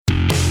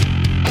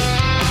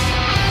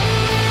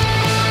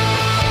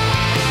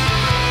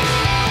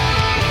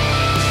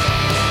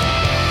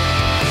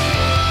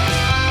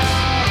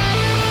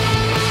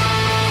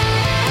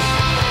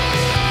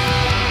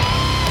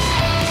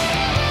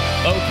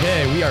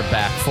are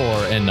back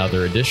for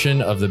another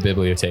edition of the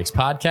Bibliotheques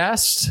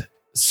podcast.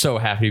 So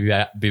happy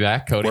to be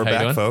back. Cody, we're how you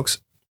back, doing? folks.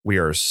 We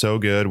are so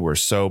good. We're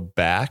so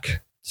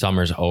back.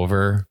 Summer's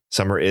over.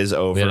 Summer is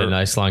over. We had a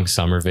nice long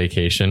summer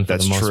vacation for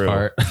That's the most true.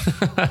 part.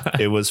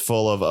 It was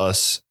full of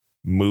us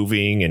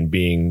moving and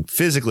being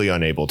physically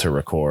unable to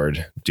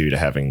record due to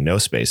having no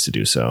space to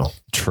do so.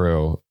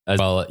 True.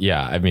 Well,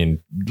 yeah, I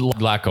mean, a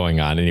lot going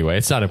on anyway.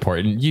 It's not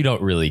important. You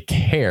don't really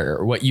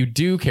care. What you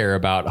do care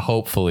about,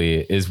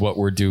 hopefully, is what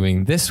we're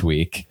doing this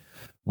week,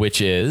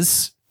 which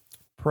is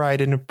Pride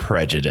and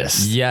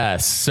Prejudice.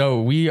 Yes.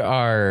 So we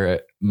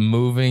are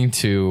moving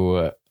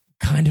to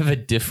kind of a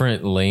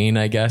different lane,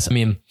 I guess. I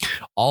mean,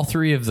 all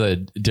three of the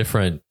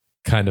different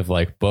kind of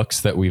like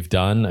books that we've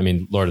done. I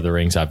mean, Lord of the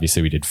Rings,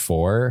 obviously we did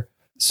 4.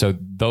 So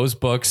those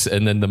books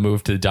and then the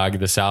move to the Dog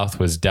of the South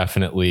was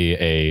definitely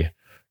a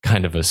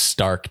kind of a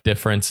stark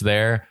difference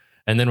there.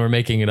 And then we're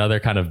making another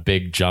kind of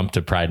big jump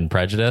to Pride and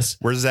Prejudice.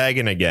 We're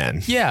zagging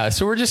again. Yeah.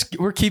 So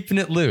we're keeping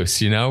it loose.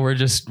 You know,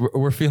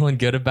 we're feeling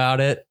good about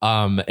it.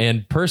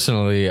 And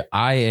personally,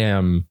 I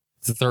am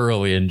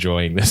thoroughly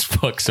enjoying this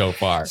book so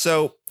far.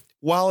 So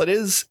while it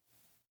is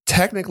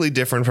technically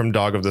different from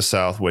Dog of the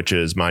South, which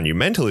is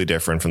monumentally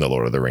different from the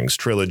Lord of the Rings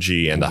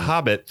trilogy and The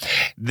Hobbit,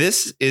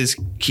 this is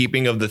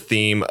keeping of the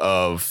theme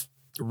of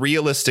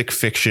realistic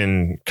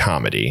fiction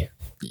comedy.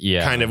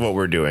 Yeah, kind of what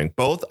we're doing,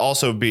 both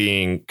also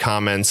being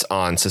comments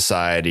on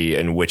society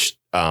in which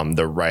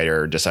the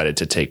writer decided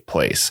to take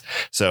place.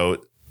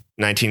 So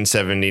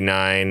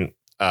 1979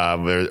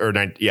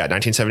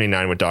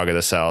 1979 with Dog of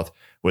the South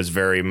was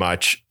very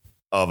much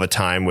of a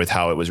time with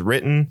how it was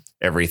written.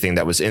 Everything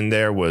that was in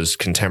there was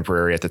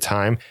contemporary at the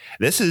time.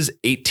 This is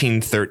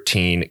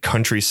 1813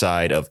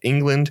 countryside of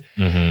England.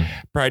 Mm-hmm.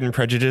 Pride and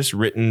Prejudice,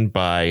 written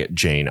by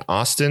Jane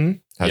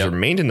Austen, has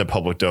remained in the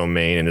public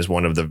domain and is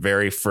one of the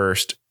very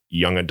first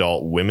young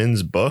adult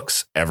women's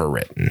books ever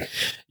written.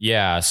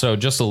 Yeah. So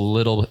just a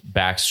little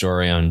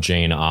backstory on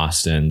Jane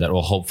Austen that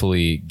will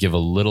hopefully give a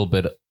little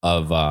bit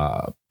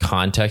of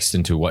context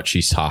into what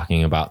she's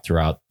talking about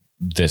throughout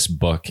this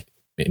book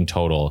in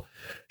total.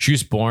 She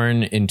was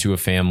born into a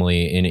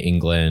family in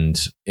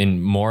England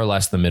in more or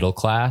less the middle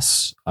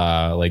class.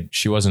 Like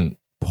she wasn't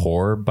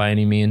poor by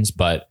any means,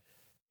 but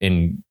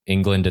in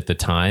England at the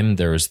time,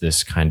 there was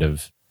this kind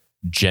of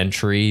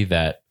gentry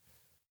that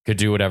could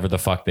do whatever the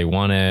fuck they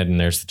wanted. And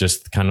there's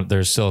just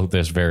there's still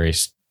this very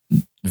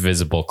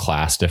visible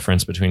class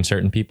difference between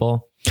certain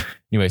people.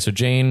 Anyway, so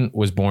Jane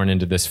was born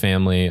into this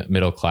family,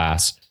 middle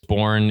class,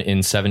 born in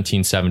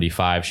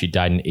 1775. She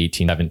died in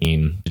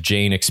 1817.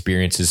 Jane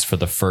experiences for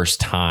the first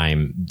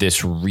time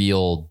this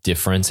real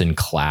difference in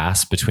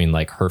class between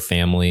like her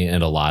family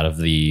and a lot of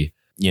the,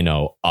 you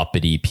know,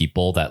 uppity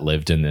people that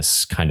lived in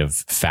this kind of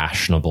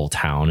fashionable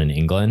town in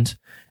England.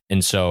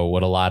 And so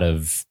what a lot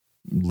of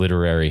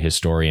literary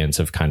historians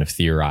have kind of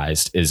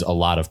theorized is a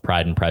lot of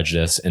Pride and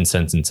Prejudice and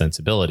Sense and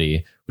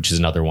Sensibility, which is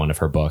another one of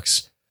her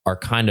books, are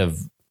kind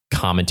of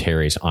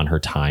commentaries on her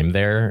time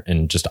there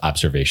and just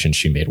observations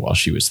she made while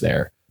she was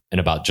there and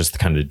about just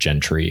kind of the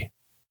gentry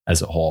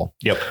as a whole.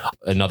 Yep.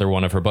 Another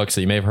one of her books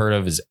that you may have heard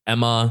of is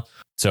Emma.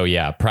 So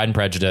yeah, Pride and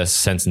Prejudice,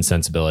 Sense and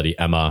Sensibility,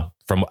 Emma.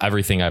 From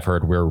everything I've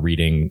heard, we're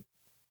reading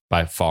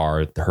by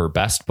far her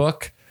best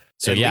book.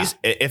 So at least,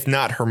 if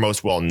not her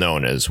most well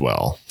known as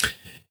well.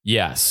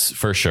 Yes,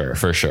 for sure.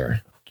 For sure.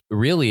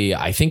 Really,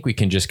 I think we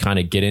can just kind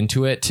of get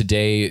into it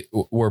today.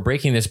 We're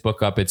breaking this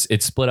book up. It's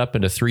split up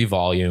into 3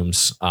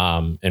 volumes.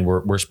 And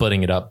we're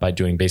splitting it up by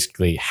doing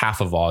basically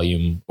half a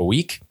volume a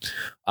week.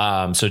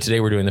 So today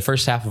we're doing the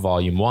first half of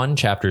volume 1,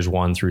 chapters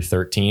 1 through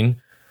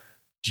 13.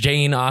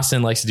 Jane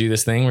Austen likes to do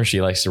this thing where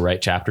she likes to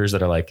write chapters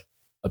that are like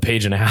a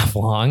page and a half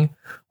long.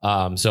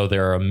 So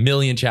there are 1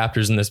 million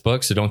chapters in this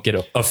book. So don't get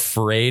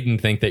afraid and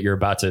think that you're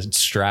about to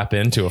strap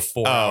into a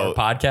 4-hour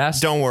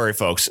podcast. Don't worry,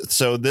 folks.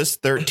 So this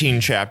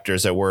 13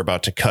 chapters that we're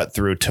about to cut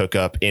through took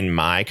up in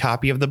my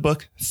copy of the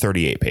book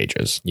 38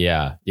 pages.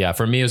 Yeah. Yeah.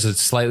 For me, it was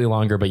slightly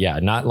longer, but yeah,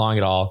 not long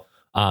at all.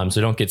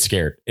 So don't get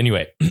scared.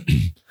 Anyway,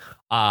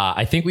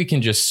 I think we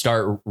can just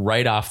start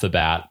right off the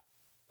bat.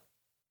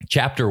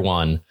 Chapter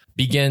 1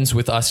 begins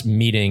with us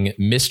meeting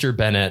Mr.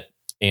 Bennet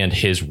and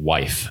his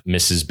wife,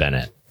 Mrs.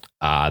 Bennet.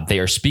 They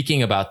are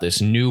speaking about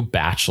this new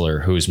bachelor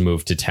who's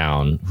moved to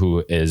town,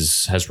 who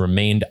has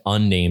remained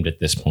unnamed at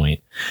this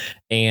point.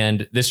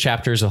 And this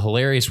chapter is a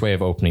hilarious way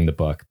of opening the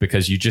book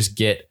because you just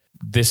get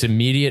this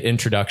immediate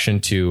introduction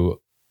to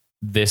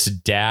this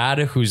dad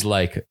who's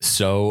like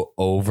so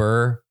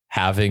over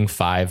having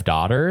 5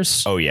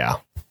 daughters. Oh, yeah.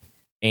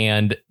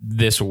 And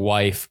this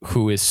wife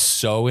who is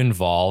so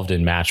involved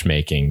in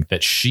matchmaking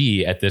that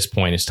she at this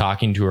point is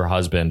talking to her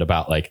husband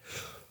about like,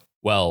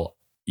 well,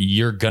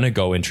 you're going to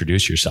go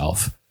introduce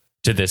yourself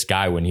to this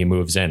guy when he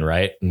moves in,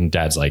 right? And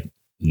dad's like,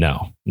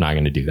 no, not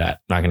going to do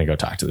that. Not going to go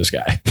talk to this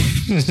guy.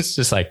 It's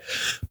just like,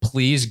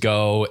 please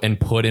go and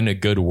put in a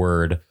good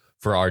word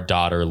for our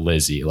daughter,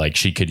 Lizzie. Like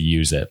she could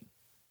use it.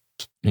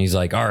 And he's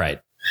like, all right,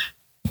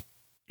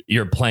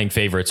 you're playing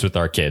favorites with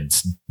our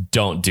kids.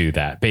 Don't do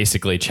that.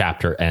 Basically,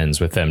 chapter ends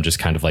with them just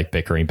kind of like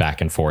bickering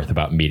back and forth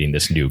about meeting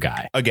this new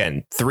guy.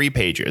 Again, 3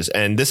 pages.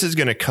 And this is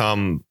going to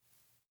come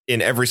in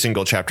every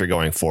single chapter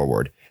going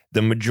forward.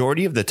 The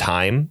majority of the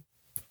time,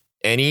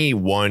 any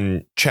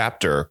one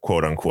chapter,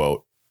 quote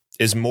unquote,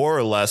 is more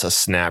or less a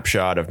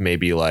snapshot of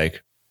maybe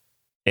like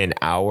an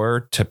hour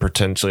to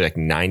potentially like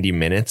 90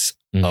 minutes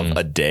of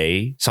a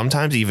day,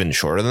 sometimes even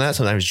shorter than that.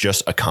 Sometimes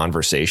just a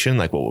conversation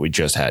like what we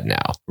just had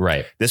now.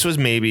 Right. This was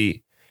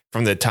maybe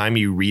from the time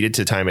you read it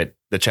to the time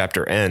the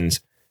chapter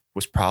ends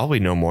was probably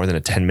no more than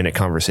a 10-minute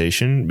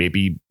conversation,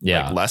 maybe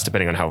like less,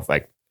 depending on how,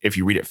 like, if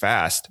you read it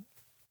fast.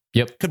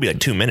 Yep. Could be like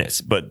 2 minutes,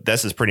 but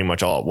this is pretty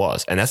much all it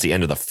was. And that's the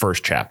end of the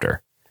first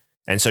chapter.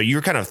 And so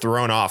you're kind of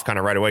thrown off kind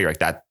of right away. You're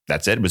like,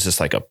 that's it. It was just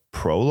like a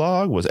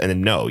prologue and then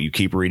no, you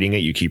keep reading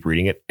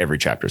it. Every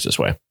chapter is this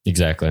way.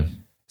 Exactly.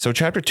 So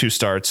chapter 2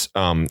 starts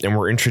and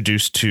we're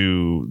introduced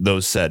to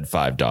those said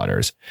 5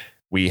 daughters.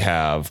 We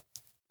have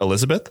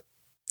Elizabeth,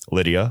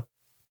 Lydia,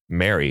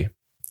 Mary,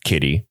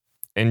 Kitty,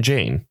 and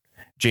Jane.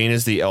 Jane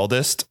is the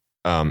eldest.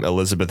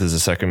 Elizabeth is the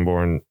second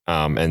born.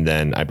 And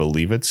then I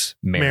believe it's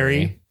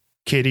Mary,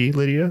 Kitty,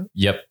 Lydia.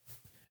 Yep.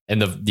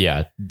 And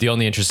the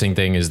only interesting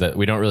thing is that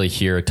we don't really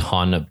hear a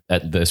ton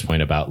at this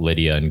point about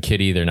Lydia and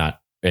Kitty. They're not,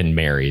 and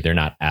Mary. They're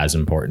not as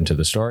important to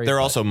the story.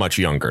 They're also much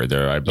younger.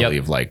 They're, I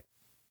believe, like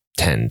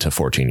 10 to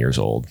 14 years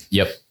old.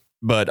 Yep.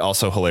 But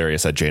also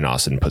hilarious that Jane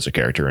Austen puts a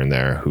character in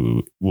there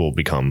who will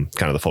become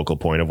kind of the focal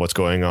point of what's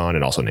going on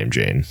and also named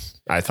Jane.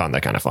 I found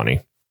that kind of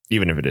funny,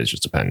 even if it is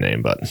just a pen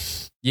name.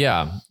 But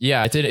yeah,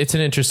 it's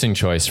an interesting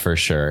choice for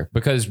sure,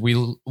 because we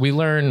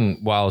learn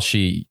while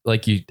she,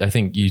 like you, I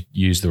think you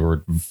used the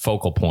word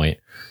focal point.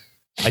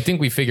 I think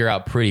we figure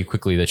out pretty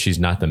quickly that she's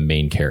not the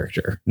main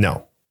character.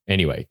 No.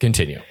 Anyway,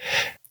 continue.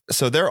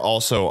 So they're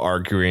also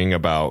arguing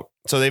about,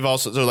 so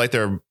like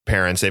their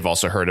parents, they've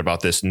also heard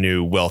about this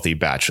new wealthy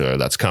bachelor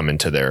that's come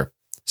into their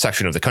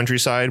section of the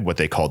countryside, what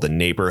they call the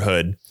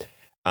neighborhood.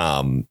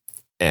 And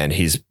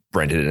he's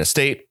rented an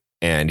estate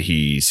and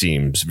he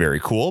seems very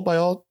cool by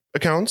all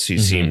accounts. He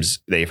seems,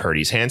 they've heard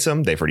he's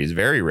handsome. They've heard he's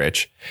very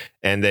rich,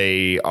 and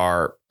they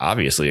are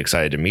obviously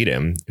excited to meet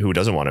him. Who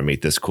doesn't want to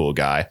meet this cool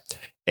guy?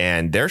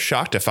 And they're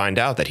shocked to find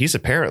out that he's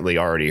apparently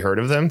already heard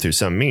of them through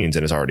some means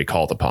and has already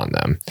called upon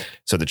them.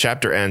 So the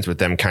chapter ends with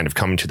them kind of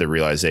coming to the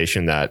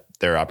realization that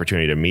their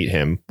opportunity to meet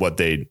him, what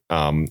they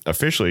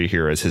officially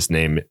hear as his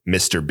name,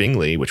 Mr.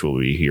 Bingley, which we'll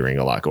be hearing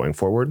a lot going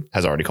forward,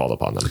 has already called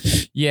upon them.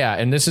 Yeah.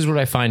 And this is what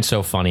I find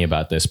so funny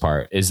about this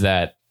part is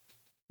that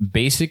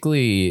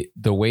basically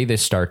the way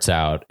this starts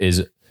out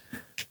is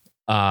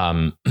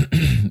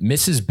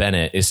Mrs.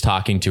 Bennet is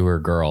talking to her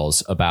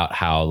girls about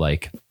how,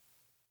 like,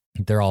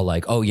 they're all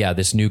like, oh yeah,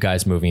 this new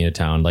guy's moving into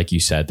town. Like you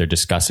said, they're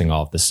discussing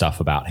all of the stuff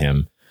about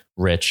him,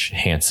 rich,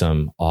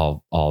 handsome,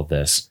 all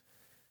this.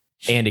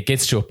 And it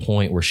gets to a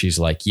point where she's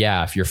like,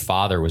 yeah, if your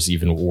father was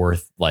even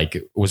worth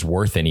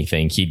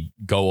anything, he'd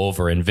go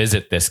over and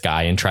visit this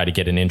guy and try to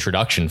get an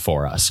introduction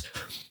for us.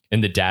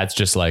 And the dad's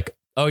just like,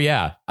 oh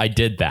yeah, I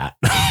did that.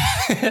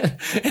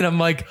 And I'm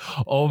like,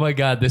 oh my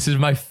God, this is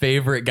my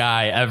favorite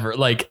guy ever.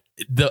 Like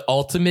the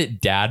ultimate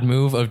dad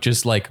move of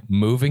just like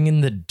moving in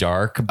the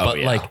dark, but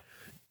like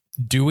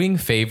doing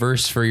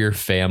favors for your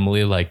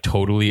family, like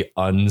totally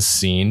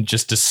unseen,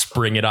 just to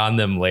spring it on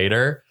them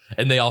later.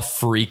 And they all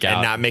freak out.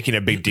 And not making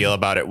a big deal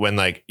about it when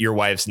like your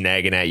wife's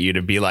nagging at you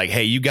to be like,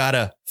 hey, you got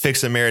to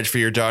fix a marriage for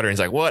your daughter. And he's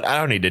like, what? I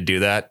don't need to do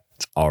that.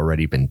 It's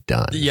already been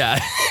done.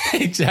 Yeah,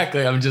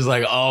 exactly. I'm just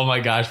like, oh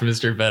my gosh,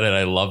 Mr. Bennett.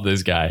 I love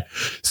this guy.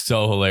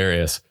 So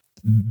hilarious.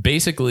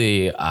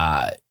 Basically,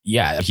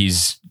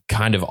 he's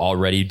kind of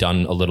already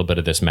done a little bit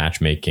of this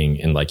matchmaking.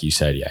 And like you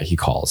said, he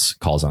calls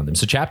on them.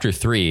 So chapter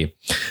 3,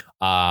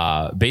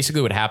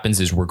 basically what happens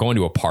is we're going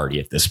to a party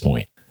at this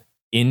point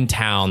in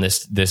town,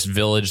 this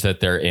village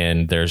that they're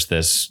in. There's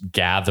this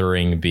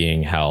gathering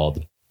being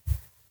held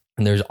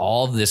and there's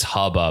all this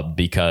hubbub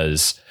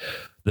because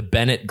the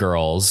Bennett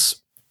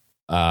girls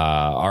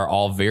are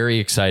all very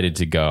excited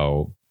to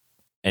go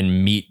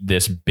and meet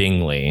this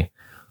Bingley,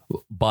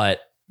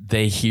 but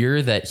they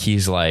hear that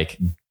he's like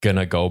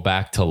gonna go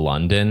back to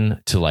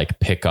London to like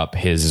pick up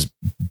his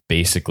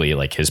basically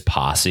like his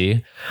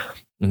posse.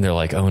 And they're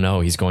like, oh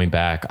no, he's going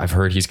back. I've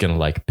heard he's gonna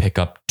like pick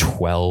up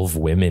 12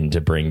 women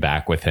to bring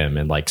back with him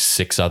and like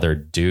 6 other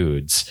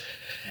dudes.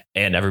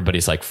 And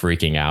everybody's like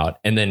freaking out.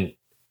 And then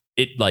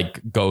it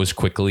like goes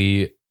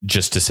quickly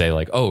just to say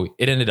like, oh,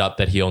 it ended up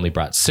that he only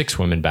brought 6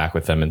 women back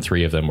with him and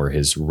 3 of them were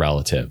his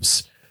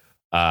relatives.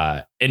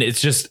 And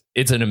it's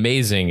an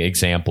amazing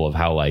example of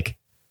how like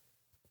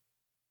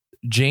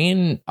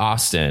Jane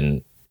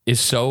Austen is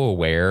so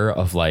aware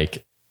of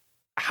like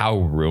how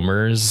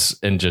rumors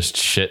and just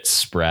shit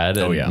spread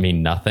and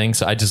mean nothing.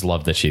 So I just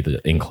love that she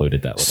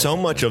included that. So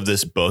much of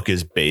this book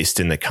is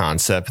based in the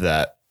concept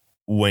that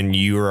when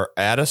you're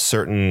at a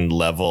certain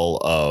level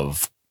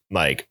of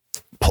like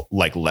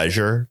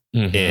leisure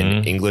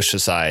in English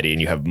society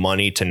and you have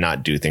money to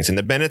not do things, and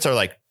the Bennets are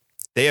like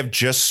They have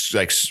just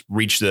like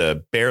reached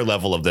the bare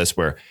level of this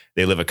where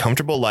they live a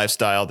comfortable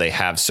lifestyle. They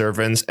have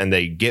servants and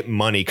they get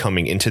money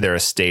coming into their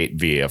estate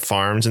via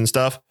farms and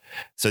stuff.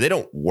 So they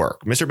don't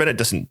work. Mr. Bennett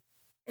doesn't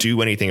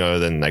do anything other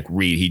than like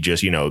read. He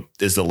just,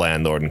 is the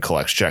landlord and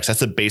collects checks. That's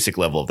the basic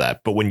level of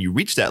that. But when you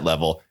reach that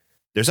level,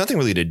 there's nothing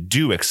really to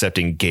do except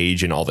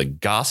engage in all the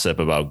gossip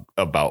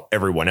about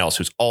everyone else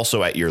who's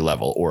also at your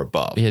level or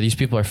above. Yeah, these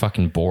people are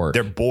fucking bored.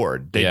 They're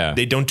bored.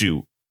 They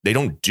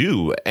don't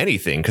do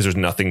anything because there's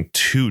nothing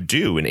to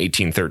do in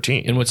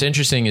 1813. And what's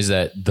interesting is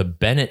that the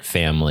Bennett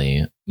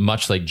family,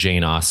 much like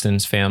Jane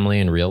Austen's family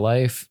in real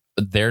life,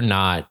 they're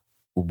not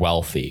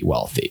wealthy.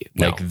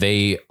 No. Like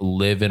they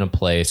live in a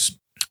place.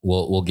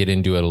 We'll get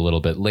into it a little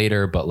bit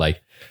later, but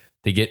like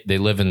they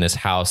live in this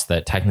house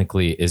that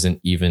technically isn't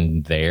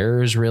even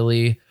theirs,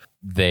 really.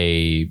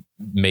 They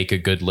make a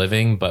good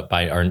living, but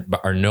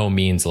are no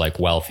means like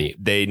wealthy.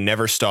 They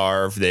never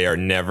starve. They are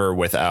never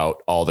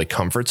without all the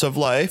comforts of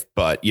life.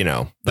 But,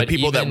 the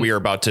people that we are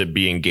about to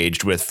be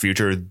engaged with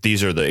future,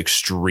 these are the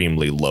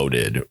extremely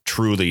loaded,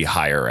 truly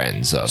higher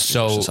ends of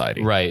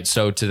society. Right.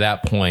 So to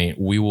that point,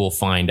 we will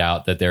find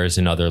out that there is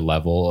another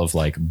level of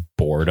like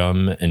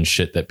boredom and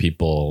shit that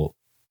people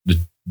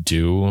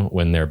do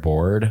when they're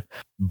bored.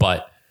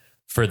 But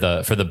for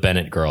the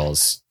Bennett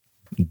girls,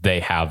 they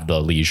have the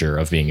leisure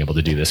of being able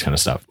to do this kind of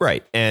stuff.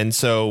 Right. And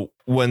so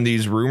when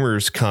these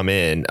rumors come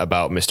in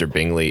about Mr.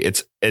 Bingley,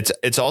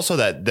 it's also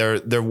that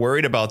they're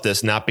worried about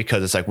this, not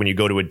because it's like when you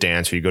go to a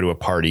dance or you go to a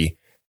party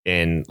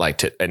in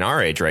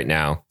our age right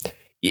now,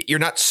 you're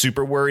not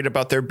super worried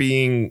about there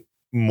being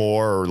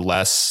more or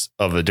less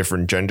of a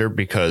different gender,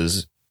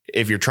 because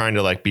if you're trying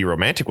to like be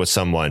romantic with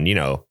someone,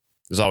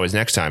 there's always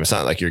next time. It's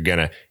not like you're going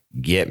to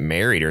get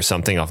married or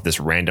something off this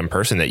random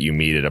person that you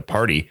meet at a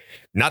party.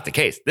 Not the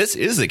case. This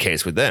is the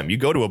case with them. You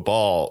go to a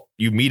ball,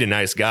 you meet a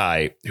nice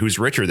guy who's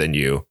richer than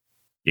you.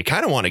 You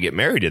kind of want to get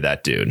married to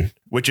that dude,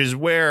 which is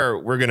where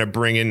we're going to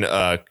bring in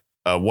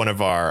one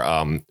of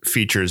our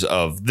features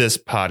of this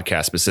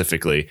podcast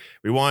specifically.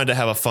 We wanted to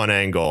have a fun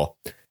angle.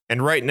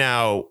 And right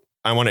now,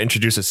 I want to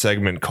introduce a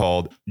segment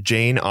called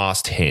Jane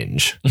Austen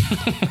Hinge.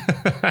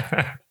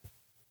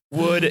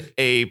 Would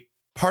a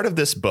part of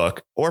this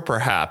book, or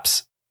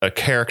perhaps a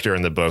character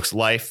in the book's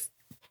life,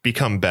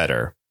 become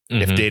better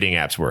if dating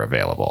apps were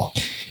available?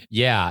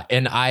 Yeah.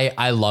 And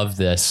I love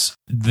this.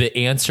 The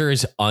answer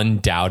is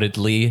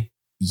undoubtedly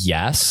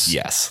yes.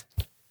 Yes.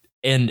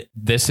 And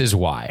this is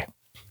why.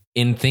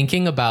 In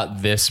thinking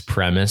about this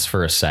premise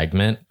for a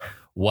segment,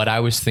 what I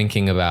was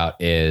thinking about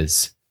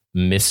is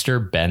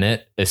Mr.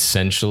 Bennett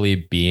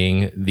essentially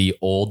being the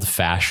old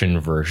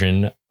fashioned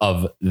version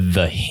of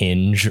the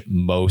Hinge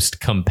most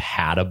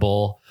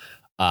compatible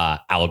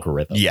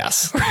algorithm.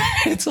 Yes.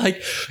 It's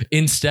like,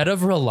 instead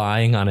of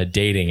relying on a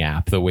dating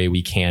app the way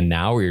we can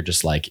now, where you're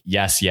just like,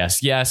 yes,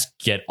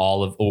 get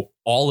all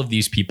of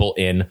these people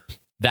in,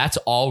 that's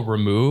all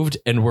removed.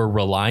 And we're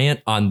reliant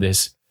on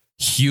this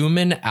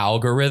human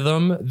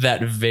algorithm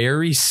that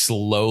very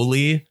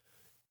slowly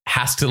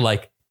has to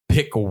like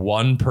pick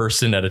one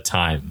person at a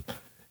time.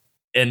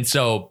 And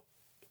so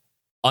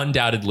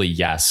undoubtedly,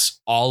 yes,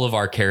 all of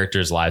our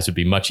characters' lives would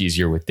be much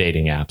easier with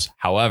dating apps.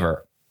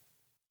 However,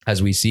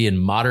 as we see in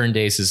modern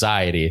day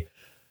society,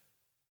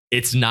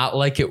 it's not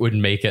like it would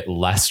make it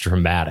less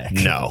dramatic.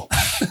 No.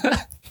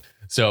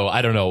 So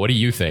I don't know. What do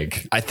you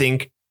think? I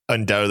think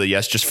undoubtedly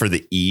yes, just for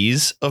the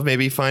ease of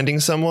maybe finding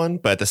someone.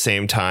 But at the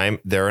same time,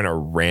 they're in a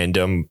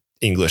random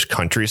English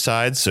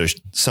countryside. So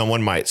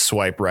someone might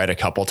swipe right a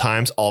couple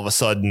times. All of a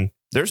sudden,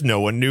 there's no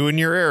one new in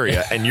your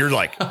area. And you're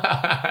like,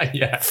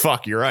 yeah,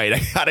 fuck, you're right.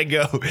 I got to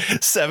go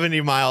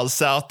 70 miles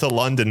south to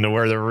London to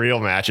where the real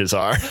matches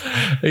are.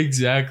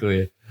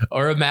 Exactly.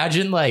 Or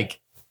imagine like,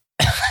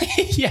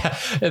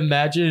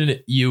 imagine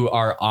you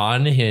are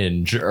on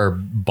Hinge or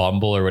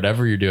Bumble or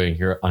whatever you're doing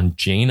here on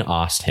Jane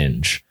Austen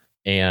Hinge,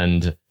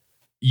 and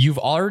you've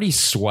already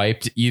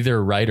swiped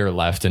either right or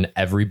left in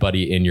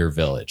everybody in your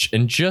village.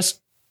 And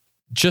just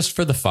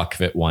for the fuck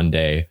of it, one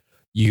day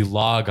you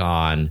log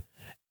on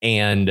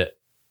and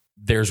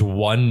there's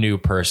one new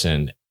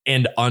person,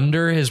 and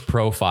under his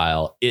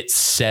profile, it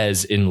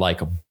says in like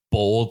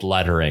bold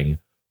lettering,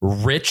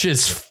 rich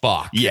as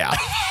fuck. Yeah.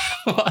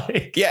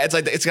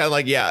 It's kind of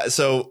like, yeah.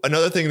 So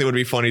another thing that would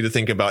be funny to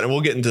think about, and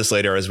we'll get into this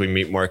later as we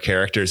meet more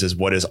characters, is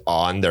what is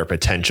on their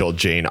potential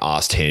Jane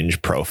Austen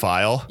Hinge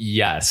profile.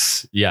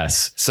 Yes.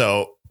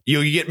 So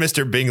you get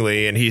Mr.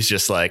 Bingley, and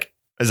he's like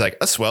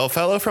a swell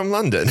fellow from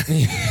London.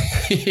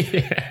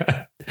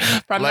 Yeah.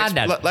 From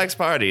London. Likes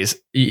parties.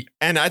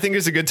 And I think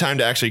it's a good time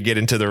to actually get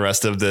into the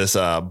rest of this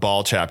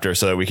ball chapter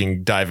so that we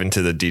can dive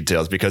into the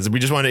details, because we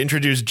just want to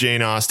introduce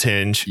Jane Austen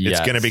Hinge. Yes.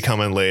 It's going to be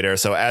coming later.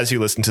 So as you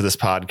listen to this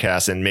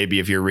podcast, and maybe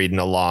if you're reading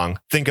along,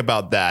 think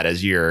about that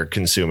as you're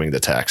consuming the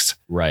text.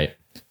 Right.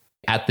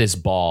 At this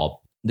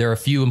ball, there are a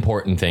few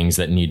important things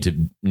that need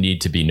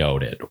to be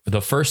noted.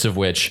 The first of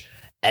which,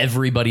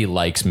 everybody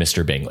likes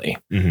Mr. Bingley.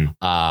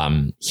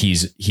 Mm-hmm.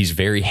 He's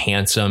very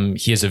handsome.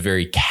 He has a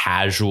very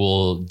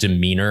casual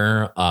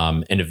demeanor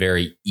and a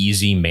very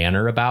easy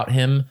manner about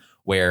him,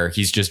 where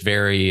he's just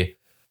very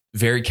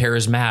very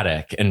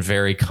charismatic and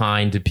very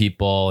kind to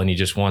people, and he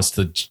just wants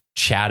to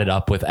chat it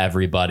up with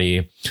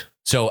everybody.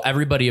 So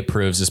everybody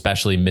approves,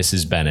 especially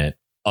Mrs. Bennet,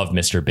 of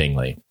Mr.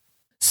 Bingley.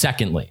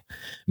 Secondly,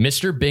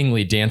 Mr.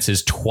 Bingley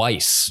dances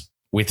twice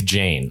with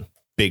Jane.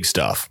 Big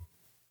stuff.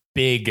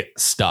 Big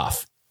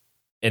stuff.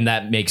 And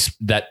that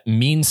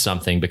means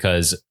something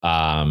because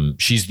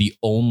she's the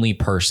only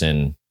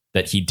person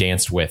that he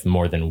danced with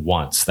more than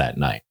once that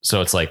night.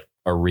 So it's like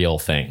a real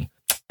thing.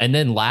 And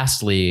then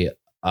lastly,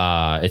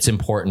 it's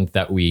important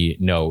that we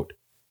note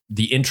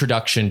the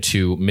introduction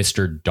to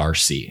Mr.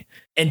 Darcy.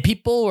 And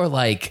people were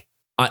like,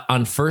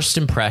 on first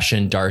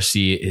impression,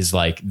 Darcy is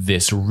like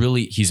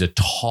he's a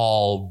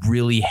tall,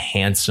 really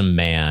handsome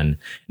man.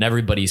 And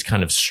everybody's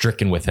kind of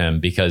stricken with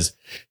him because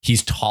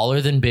he's taller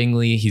than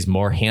Bingley. He's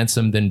more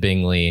handsome than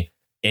Bingley,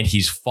 and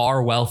he's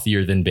far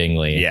wealthier than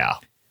Bingley. Yeah.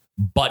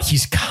 But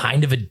he's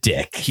kind of a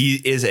dick. He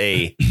is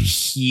a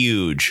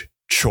huge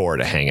chore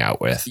to hang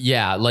out with.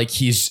 Yeah. Like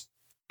he's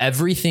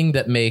everything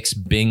that makes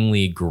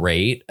Bingley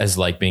great as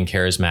like being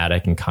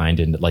charismatic and kind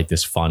and like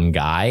this fun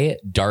guy.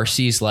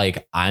 Darcy's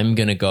like, I'm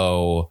going to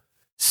go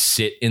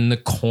sit in the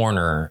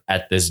corner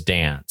at this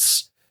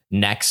dance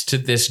next to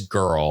this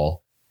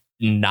girl,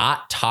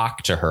 not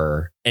talk to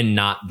her and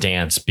not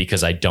dance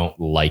because I don't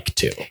like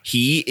to.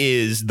 He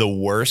is the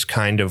worst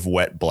kind of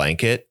wet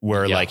blanket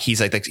where like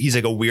he's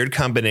like a weird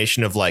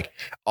combination of like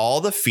all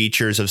the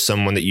features of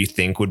someone that you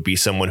think would be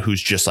someone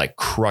who's just like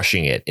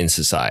crushing it in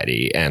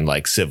society and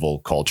like civil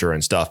culture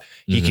and stuff.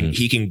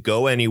 He can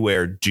go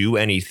anywhere, do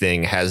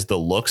anything, has the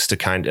looks to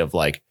kind of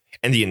like,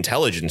 and the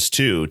intelligence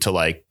too, to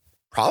like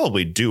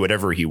probably do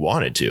whatever he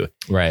wanted to.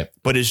 Right.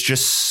 But is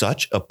just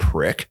such a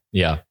prick.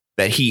 Yeah.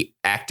 That he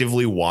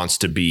actively wants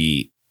to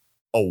be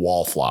a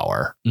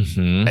wallflower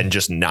and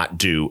just not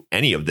do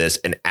any of this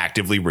and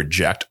actively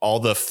reject all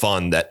the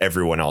fun that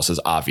everyone else is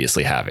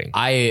obviously having.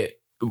 I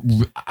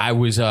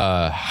was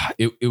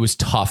it was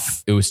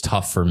tough. It was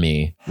tough for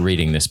me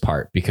reading this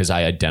part because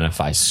I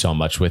identify so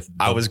much with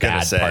the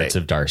bad parts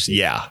of Darcy.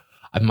 Yeah.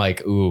 I'm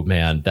like, ooh,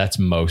 man, that's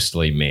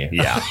mostly me.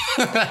 Yeah.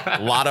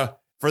 A lot of,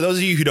 for those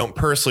of you who don't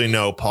personally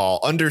know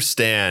Paul,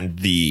 understand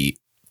the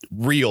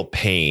real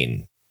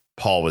pain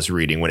Paul was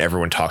reading when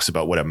everyone talks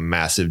about what a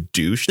massive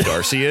douche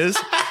Darcy is,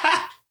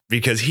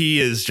 because he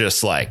is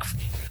just like,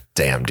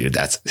 damn, dude,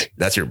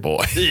 that's your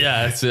boy.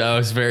 Yeah, I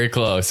was very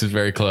close. It was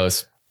very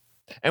close.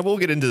 And we'll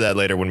get into that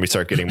later when we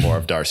start getting more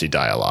of Darcy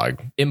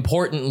dialogue. It's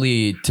important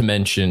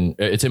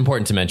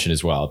to mention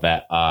as well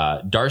that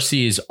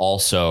Darcy is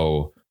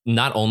also,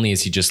 not only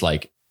is he just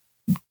like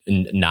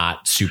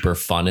not super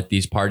fun at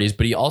these parties,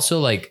 but he also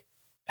like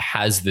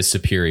has this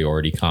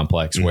superiority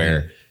complex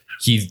where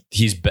he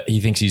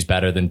thinks he's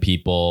better than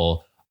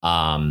people.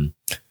 Doesn't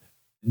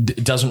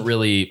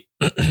really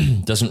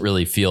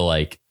feel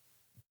like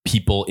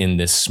people in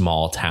this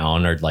small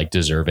town are like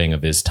deserving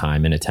of his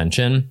time and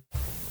attention.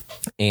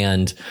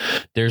 And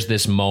there's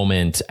this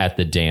moment at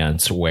the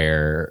dance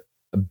where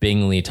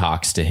Bingley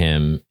talks to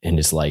him and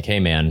is like, hey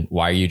man,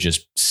 why are you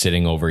just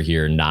sitting over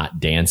here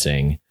not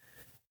dancing?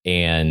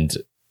 And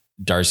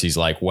Darcy's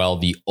like, well,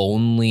 the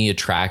only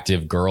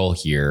attractive girl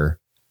here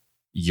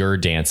you're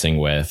dancing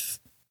with.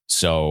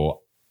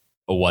 So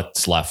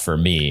what's left for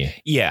me?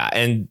 Yeah.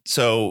 And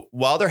so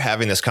while they're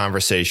having this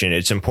conversation,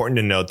 it's important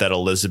to note that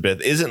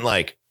Elizabeth isn't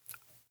like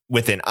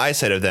within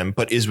eyesight of them,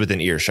 but is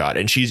within earshot,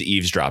 and she's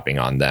eavesdropping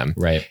on them.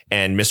 Right.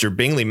 And Mr.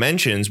 Bingley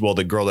mentions, well,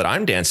 the girl that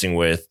I'm dancing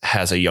with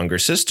has a younger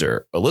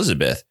sister,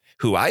 Elizabeth,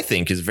 who I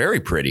think is very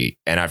pretty.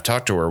 And I've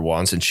talked to her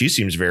once and she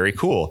seems very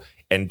cool.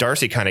 And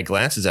Darcy kind of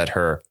glances at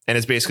her and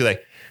it's basically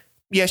like,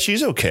 yeah,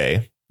 she's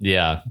okay.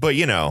 Yeah. But,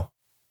 you know,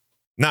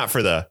 not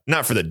for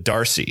the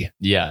Darcy.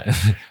 Yeah.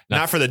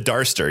 Not for the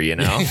Darster, you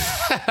know,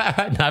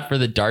 not for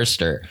the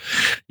Darster.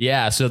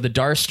 Yeah. So the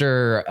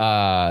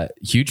Darster,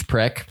 huge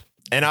prick.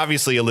 And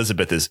obviously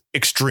Elizabeth is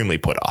extremely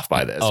put off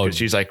by this. Oh,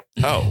 she's like,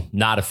 oh,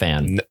 not a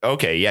fan.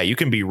 Okay. Yeah. You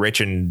can be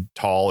rich and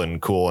tall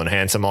and cool and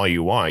handsome all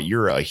you want.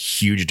 You're a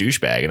huge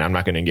douchebag and I'm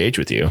not going to engage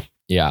with you.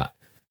 Yeah.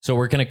 So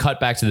we're going to cut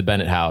back to the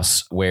Bennet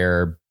house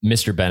where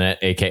Mr. Bennet,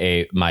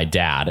 aka my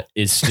dad,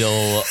 is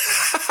still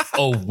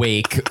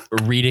awake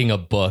reading a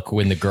book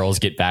when the girls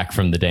get back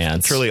from the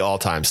dance. Truly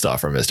all-time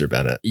stuff from Mr.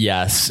 Bennet.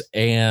 Yes.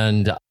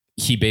 And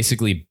he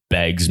basically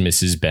begs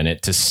Mrs.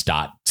 Bennet to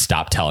stop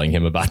telling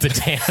him about the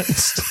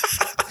dance.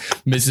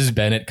 Mrs.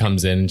 Bennet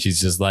comes in and she's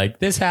just like,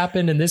 this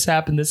happened and this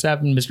happened, this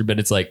happened. Mr.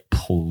 Bennet's like,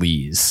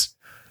 please,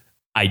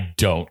 I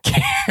don't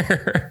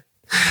care.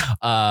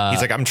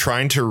 He's like, I'm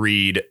trying to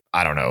read,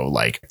 I don't know,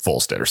 like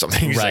Volstead or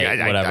something. He's right,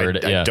 like,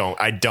 whatever.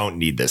 I don't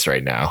need this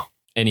right now.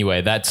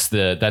 Anyway, that's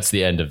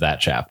the end of that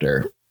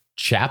chapter.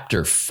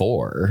 Chapter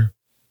 4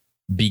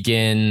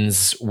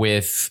 begins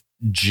with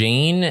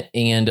Jane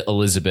and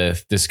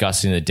Elizabeth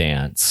discussing the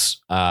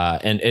dance.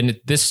 And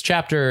this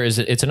chapter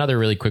it's another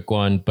really quick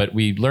one, but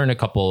we learn a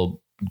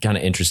couple kind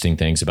of interesting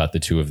things about the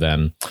two of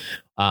them.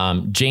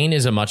 Jane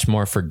is a much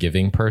more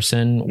forgiving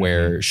person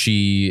where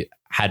she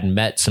had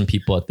met some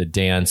people at the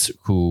dance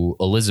who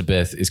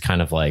Elizabeth is kind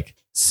of like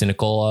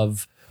cynical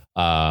of.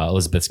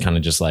 Elizabeth's kind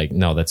of just like,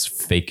 no, that's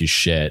fake as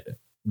shit.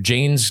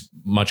 Jane's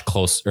much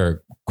closer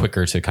or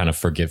quicker to kind of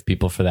forgive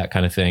people for that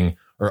kind of thing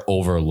or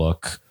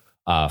overlook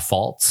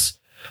faults,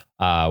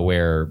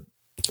 where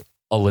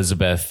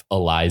Elizabeth,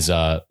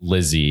 Eliza,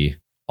 Lizzie,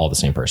 all the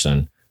same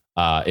person,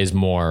 is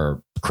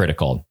more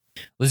critical.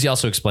 Lizzie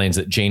also explains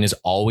that Jane is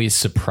always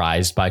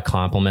surprised by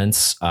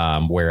compliments,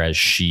 whereas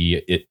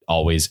it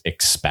always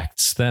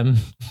expects them.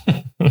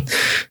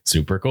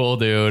 Super cool,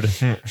 dude.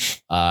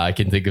 I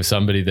can think of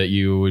somebody that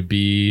you would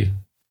be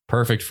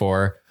perfect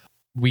for.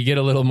 We get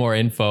a little more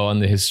info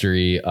on the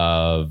history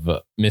of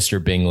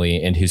Mr.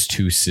 Bingley and his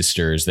two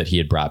sisters that he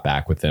had brought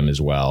back with him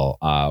as well.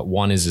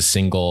 One is a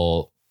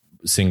single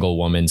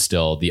woman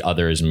still. The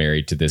other is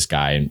married to this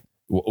guy, and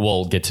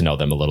we'll get to know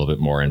them a little bit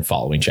more in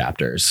following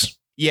chapters.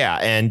 Yeah,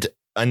 and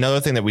another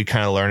thing that we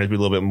kind of learned is we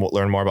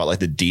learn more about like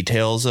the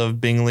details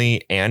of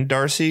Bingley and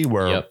Darcy,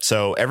 where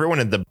so everyone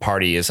at the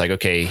party is like,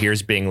 okay,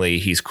 here's Bingley,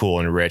 he's cool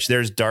and rich.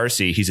 There's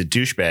Darcy, he's a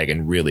douchebag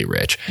and really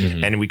rich.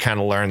 And we kind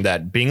of learned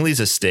that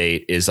Bingley's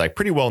estate is like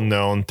pretty well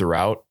known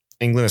throughout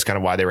England. That's kind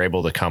of why they were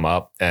able to come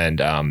up.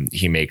 And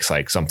he makes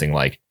like something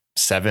like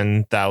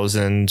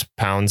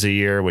 £7,000 a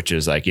year, which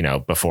is like,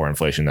 before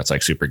inflation, that's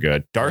like super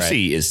good.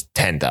 Darcy is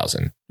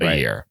 10,000 a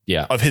year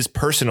of his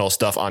personal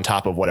stuff on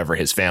top of whatever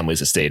his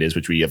family's estate is,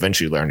 which we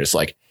eventually learned is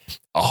like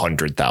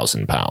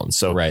 £100,000.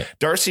 So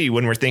Darcy,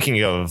 when we're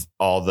thinking of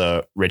all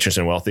the richest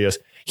and wealthiest,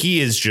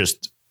 he is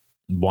just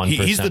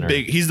he's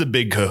the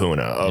big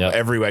kahuna of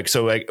every way.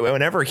 So like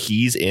whenever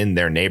he's in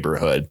their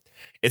neighborhood,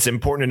 it's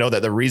important to know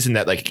that the reason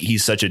that like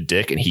he's such a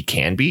dick and he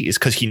can be is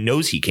because he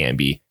knows he can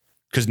be,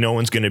 because no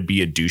one's going to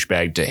be a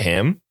douchebag to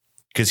him,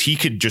 because he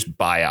could just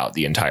buy out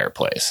the entire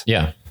place.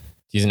 Yeah,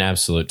 he's an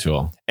absolute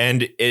tool.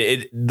 And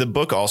the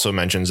book also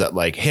mentions that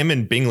like him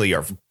and Bingley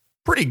are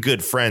pretty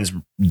good friends,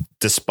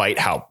 despite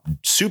how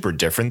super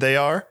different they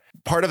are.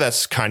 Part of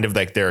that's kind of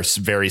like their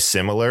very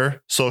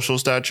similar social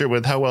stature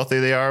with how wealthy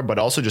they are, but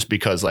also just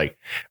because like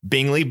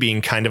Bingley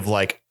being kind of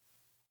like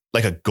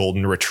a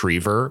golden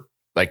retriever,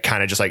 like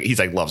kind of just like he's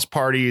like loves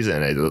parties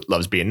and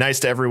loves being nice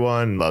to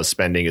everyone, loves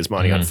spending his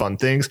money on fun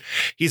things.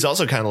 He's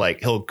also kind of like,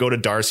 he'll go to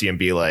Darcy and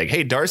be like,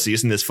 hey, Darcy,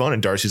 isn't this fun?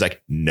 And Darcy's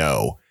like,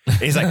 no. And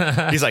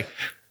he's like,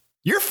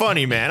 you're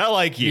funny, man. I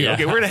like you. Yeah.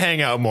 Okay, we're going to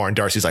hang out more. And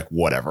Darcy's like,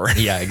 whatever.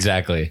 Yeah,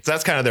 exactly. So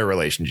that's kind of their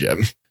relationship.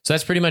 So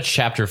that's pretty much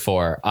chapter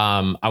 4.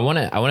 I want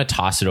to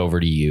toss it over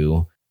to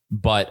you,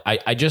 but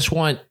I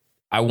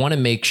want to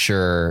make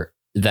sure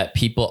that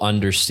people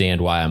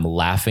understand why I'm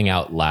laughing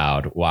out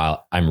loud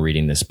while I'm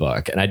reading this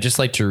book. And I'd just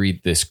like to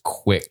read this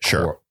quick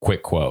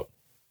quote.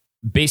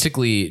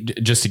 Basically,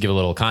 just to give a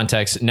little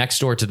context, next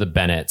door to the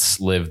Bennets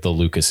live the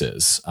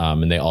Lucases.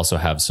 And they also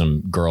have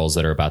some girls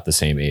that are about the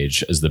same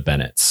age as the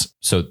Bennets.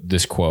 So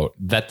this quote,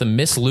 that the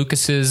Miss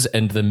Lucases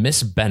and the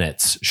Miss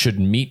Bennets should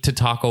meet to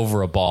talk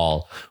over a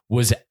ball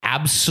was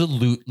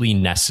absolutely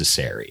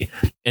necessary.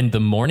 And the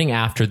morning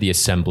after the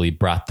assembly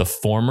brought the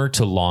former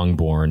to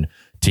Longbourn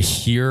to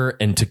hear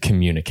and to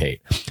communicate.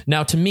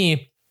 Now, to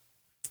me,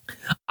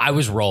 I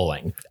was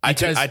rolling.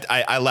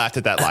 I laughed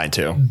at that line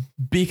too.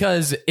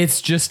 Because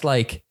it's just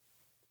like,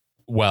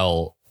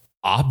 well,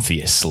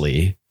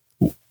 obviously,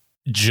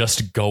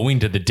 just going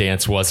to the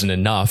dance wasn't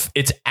enough.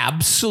 It's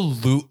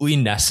absolutely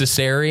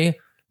necessary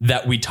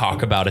that we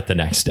talk about it the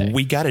next day.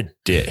 We got a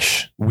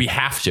dish. We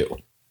have to.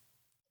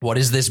 What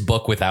is this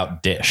book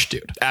without dish,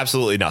 dude?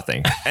 Absolutely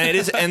nothing. And it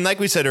is, and like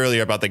we said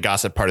earlier about the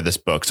gossip part of this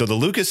book. So the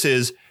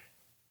Lucases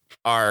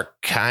are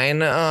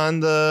kind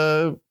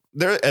of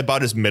they're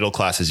about as middle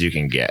class as you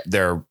can get.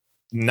 They're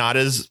not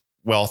as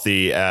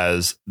wealthy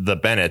as the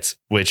Bennets,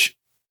 which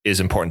is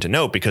important to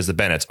note because the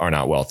Bennets are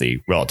not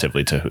wealthy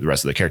relatively to the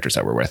rest of the characters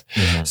that we're with.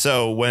 Mm-hmm.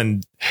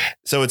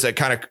 So it's a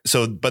kind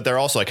of, but they're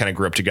also like kind of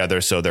grew up together.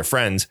 So they're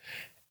friends.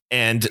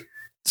 And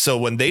so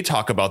when they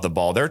talk about the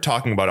ball, they're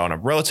talking about it on a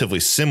relatively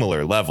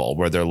similar level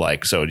where they're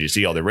like, so do you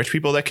see all the rich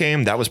people that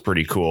came? That was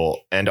pretty cool.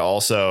 And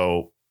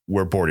also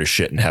we're bored as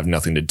shit and have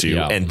nothing to do.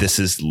 Yeah. And this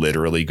is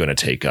literally going to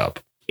take up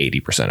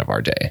 80% of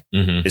our day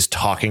is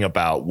talking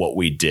about what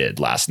we did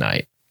last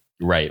night.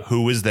 Right.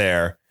 Who was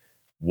there?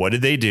 What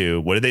did they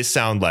do? What did they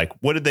sound like?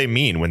 What did they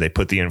mean when they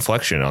put the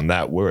inflection on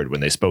that word when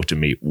they spoke to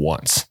me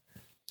once?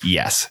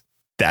 Yes,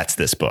 that's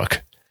this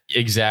book.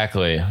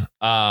 Exactly.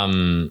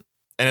 And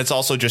it's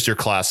also just your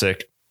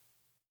classic,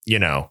 you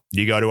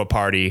go to a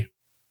party,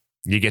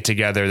 you get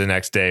together the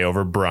next day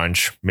over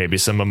brunch, maybe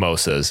some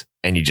mimosas,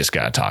 and you just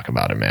got to talk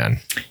about it, man.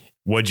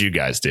 What'd you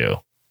guys do?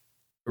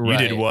 Right.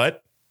 You did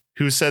what?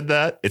 Who said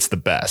that? It's the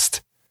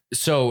best.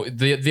 So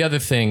the other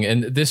thing,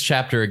 and this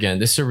chapter, again,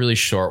 this is a really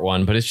short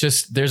one, but it's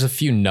just, there's a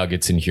few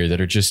nuggets in here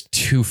that are just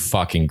too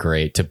fucking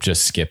great to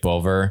just skip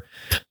over.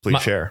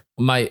 Please share.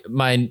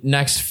 My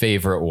next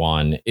favorite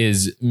one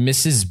is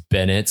Mrs.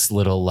 Bennet's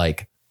little,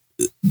 like,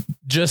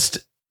 just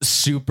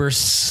super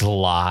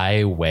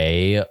sly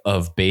way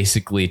of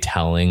basically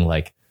telling,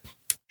 like,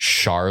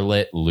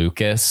 Charlotte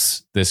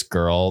Lucas, this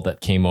girl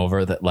that came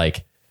over, that,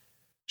 like,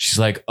 she's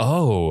like,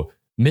 oh,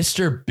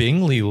 Mr.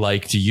 Bingley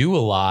liked you a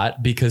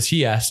lot because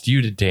he asked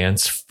you to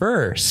dance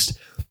first.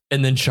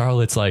 And then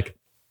Charlotte's like,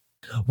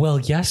 well,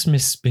 yes,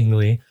 Miss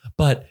Bingley,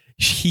 but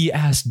he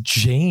asked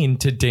Jane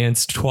to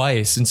dance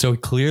twice. And so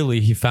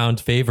clearly he found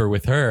favor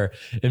with her.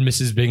 And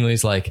Mrs.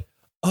 Bingley's like,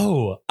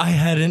 oh, I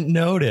hadn't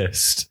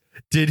noticed.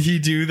 Did he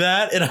do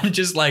that? And I'm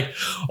just like,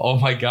 oh,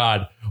 my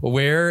God,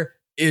 where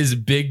is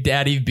Big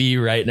Daddy B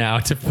right now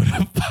to put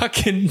a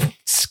fucking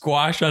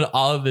squash on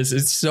all of this?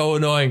 It's so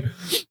annoying.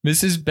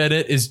 Mrs.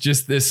 Bennet is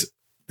just this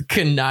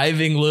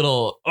conniving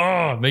little,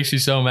 makes you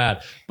so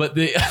mad. But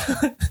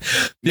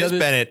Miss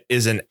Bennet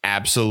is an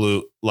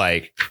absolute,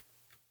 like,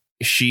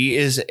 she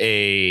is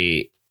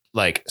a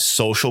like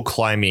social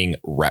climbing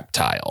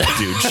reptile,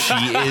 dude.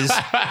 She is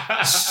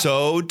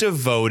so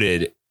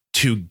devoted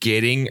to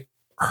getting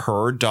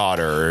her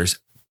daughter's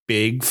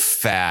big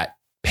fat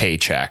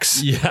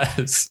paychecks.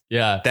 Yes.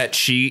 Yeah. That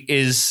she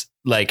is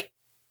like,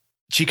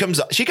 she comes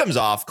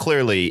off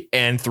clearly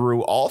and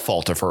through all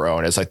fault of her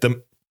own as like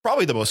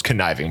probably the most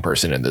conniving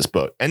person in this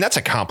book. And that's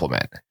a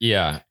compliment.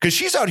 Yeah. Because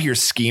she's out here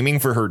scheming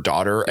for her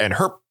daughter and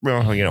her,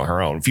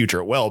 her own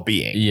future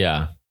well-being.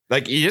 Yeah.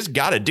 Like, you just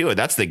got to do it.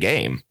 That's the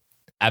game.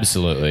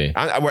 Absolutely.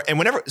 And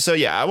whenever, so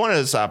yeah, I want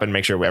to stop and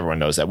make sure everyone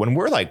knows that when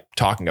we're like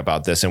talking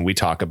about this and we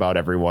talk about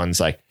everyone's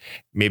like,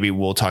 maybe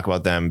we'll talk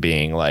about them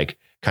being like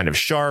kind of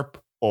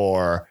sharp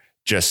or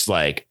just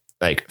like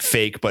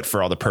fake, but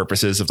for all the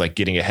purposes of like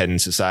getting ahead in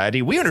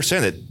society. We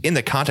understand that in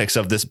the context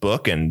of this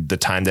book and the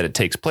time that it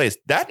takes place,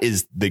 that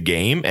is the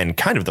game and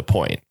kind of the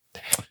point.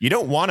 You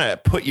don't want to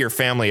put your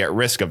family at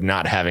risk of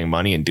not having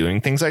money and doing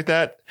things like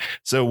that.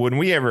 So when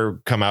we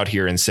ever come out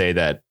here and say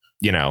that,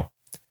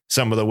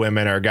 some of the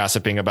women are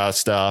gossiping about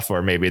stuff,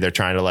 or maybe they're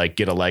trying to like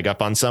get a leg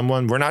up on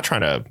someone, we're not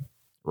trying to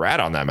rat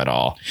on them at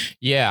all.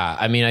 Yeah.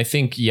 I mean, I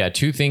think,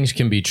 two things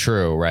can be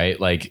true, right?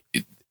 Like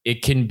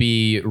it can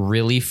be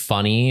really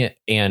funny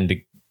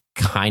and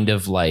kind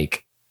of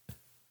like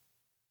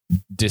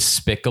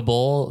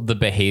despicable, the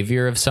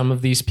behavior of some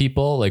of these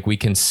people. Like we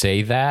can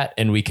say that,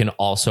 and we can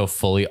also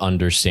fully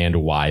understand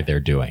why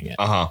they're doing it.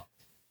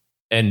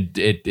 And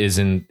it is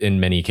in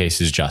many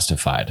cases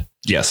justified.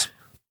 Yes.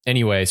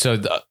 Anyway, so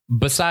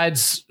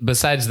besides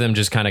them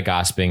just kind of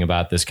gossiping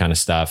about this kind of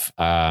stuff,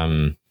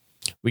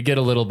 we get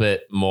a little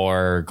bit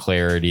more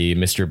clarity.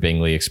 Mr.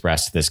 Bingley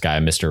expressed to this guy,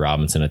 Mr.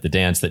 Robinson, at the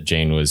dance that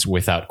Jane was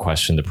without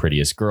question the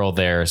prettiest girl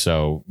there.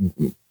 So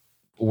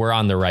we're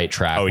on the right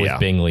track with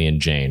Bingley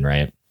and Jane,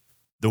 right?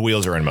 The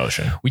wheels are in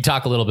motion. We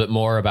talk a little bit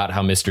more about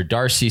how Mr.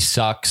 Darcy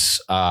sucks,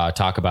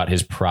 talk about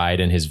his pride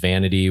and his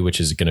vanity, which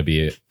is going to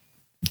be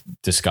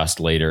discussed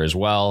later as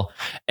well.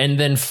 And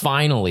then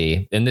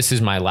finally, and this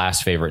is my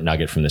last favorite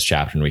nugget from this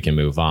chapter, and we can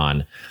move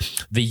on.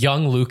 The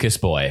young Lucas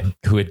boy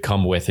who had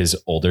come with his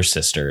older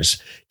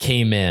sisters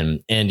came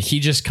in, and he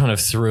just kind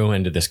of threw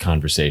into this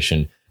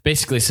conversation,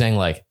 basically saying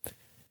like,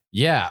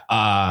 if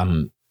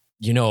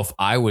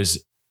I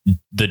was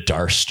the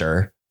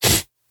Darster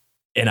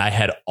and I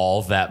had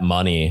all that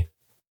money,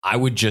 I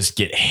would just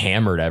get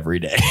hammered every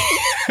day.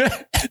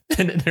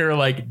 And they're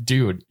like,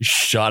 dude,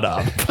 shut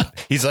up.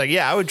 He's like,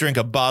 yeah, I would drink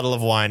a bottle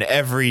of wine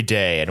every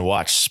day and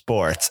watch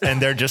sports.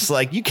 And they're just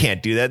like, you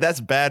can't do that. That's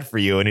bad for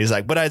you. And he's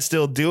like, but I'd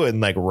still do it,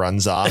 and like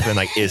runs off and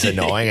like is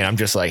annoying. And I'm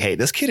just like, hey,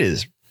 this kid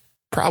is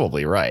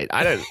probably right.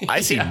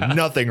 I see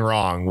nothing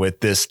wrong with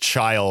this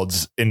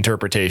child's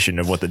interpretation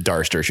of what the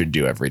Darster should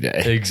do every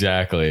day.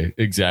 Exactly.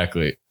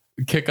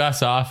 Kick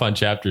us off on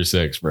chapter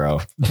 6, bro.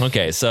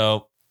 Okay,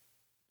 so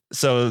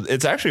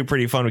it's actually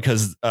pretty fun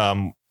because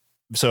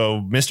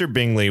so Mr.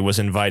 Bingley was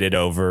invited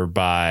over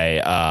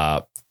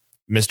by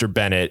Mr.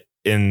 Bennet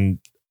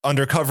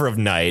under cover of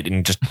night,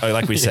 and just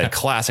like we said,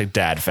 classic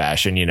dad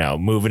fashion,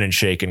 moving and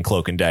shaking,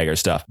 cloak and dagger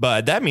stuff.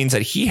 But that means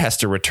that he has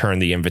to return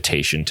the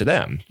invitation to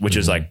them, which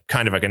is like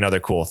kind of like another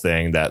cool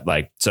thing that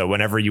like, so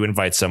whenever you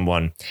invite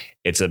someone,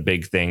 it's a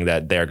big thing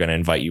that they're going to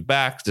invite you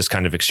back, just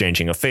kind of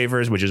exchanging of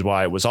favors, which is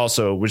why it was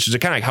also, which is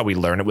kind of like how we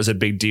learn it was a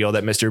big deal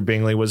that Mr.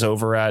 Bingley was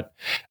over at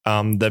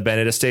the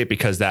Bennet estate,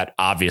 because that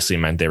obviously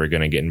meant they were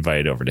going to get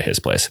invited over to his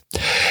place.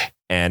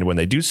 And when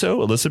they do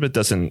so, Elizabeth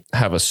doesn't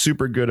have a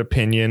super good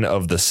opinion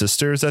of the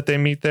sisters that they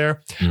meet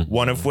there.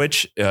 One of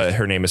which,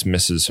 her name is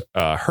Mrs.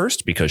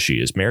 Hurst, because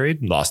she is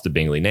married, lost the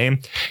Bingley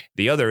name.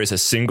 The other is a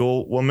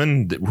single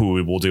woman who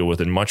we will deal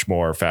with in much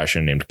more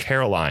fashion, named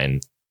Caroline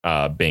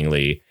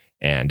Bingley.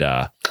 And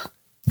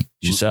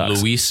she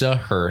sucks. Louisa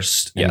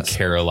Hurst and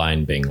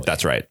Caroline Bingley.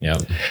 That's right. Yeah.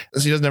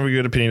 She doesn't have a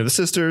good opinion of the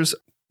sisters.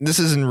 This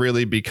isn't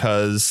really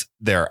because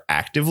they're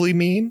actively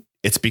mean.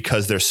 It's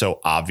because they're so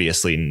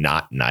obviously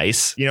not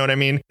nice. You know what I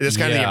mean? That's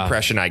kind of the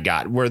impression I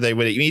got, where they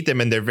would meet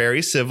them and they're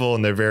very civil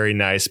and they're very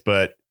nice.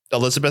 But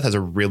Elizabeth has a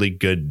really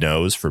good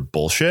nose for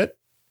bullshit.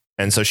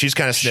 And so she's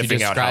kind of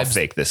sniffing out how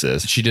fake this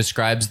is. She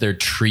describes their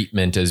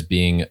treatment as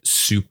being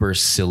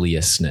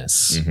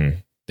superciliousness.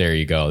 There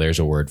you go. There's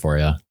a word for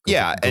you.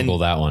 Google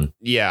that one.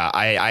 Yeah,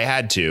 I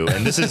had to.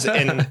 And this is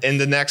in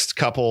the next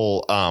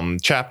couple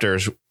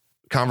chapters,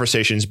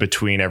 conversations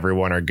between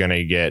everyone are going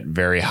to get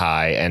very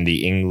high, and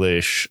the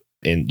English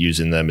in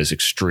using them is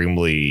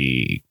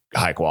extremely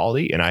high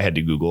quality. And I had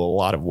to Google a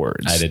lot of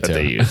words that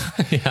they use.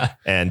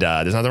 And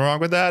there's nothing wrong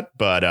with that.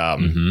 But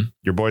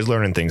your boy's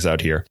learning things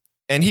out here.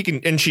 And he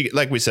can, and she,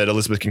 like we said,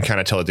 Elizabeth can kind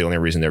of tell that the only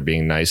reason they're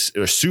being nice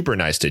or super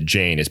nice to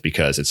Jane is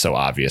because it's so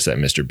obvious that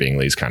Mr.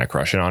 Bingley's kind of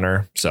crushing on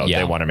her. So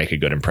they want to make a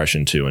good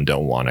impression too, and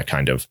don't want to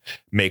kind of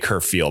make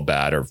her feel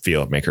bad or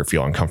make her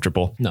feel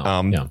uncomfortable.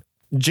 No.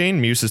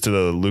 Jane muses to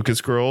the Lucas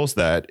girls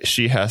that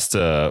she has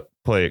to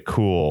play it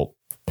cool,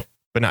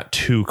 but not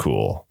too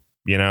cool.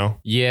 You know?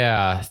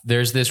 Yeah.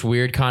 There's this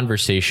weird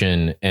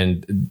conversation.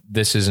 And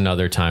this is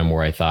another time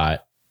where I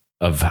thought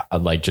of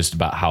like just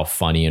about how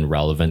funny and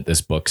relevant this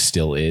book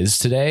still is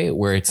today,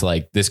 where it's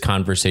like this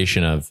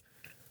conversation of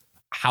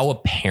how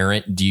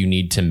apparent do you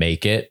need to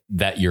make it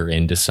that you're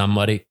into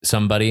somebody?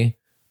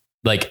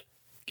 Like,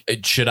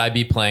 should I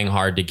be playing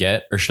hard to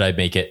get, or should I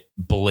make it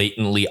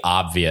blatantly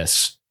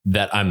obvious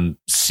that I'm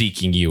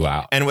seeking you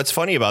out? And what's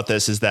funny about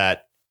this is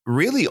that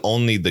really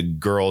only the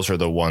girls are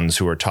the ones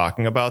who are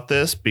talking about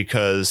this,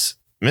 because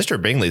Mr.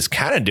 Bingley's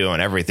kind of doing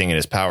everything in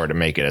his power to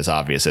make it as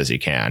obvious as he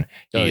can.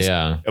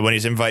 When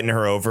he's inviting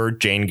her over,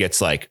 Jane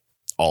gets like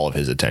all of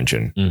his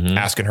attention,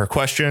 asking her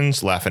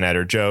questions, laughing at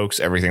her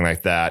jokes, everything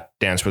like that.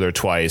 Dance with her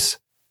twice.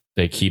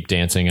 They keep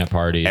dancing at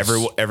parties.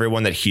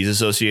 Everyone that he's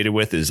associated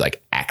with is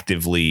like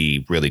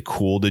actively really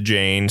cool to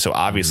Jane. So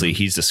obviously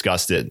he's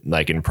discussed it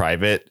like in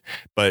private,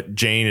 but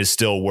Jane is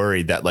still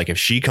worried that like if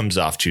she comes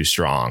off too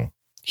strong,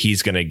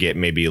 he's going to get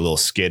maybe a little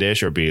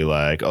skittish or be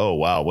like, oh,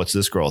 wow, what's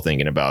this girl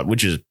thinking about?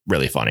 Which is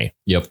really funny.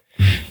 Yep.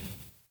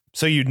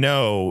 So,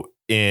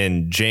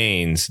 in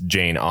Jane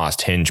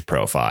Austen Hinge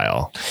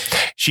profile,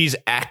 she's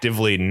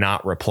actively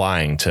not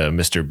replying to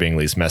Mr.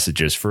 Bingley's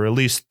messages for at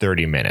least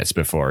 30 minutes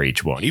before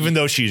each one, even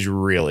though she's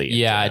really.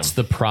 Yeah, it's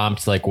the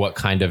prompt, like, what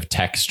kind of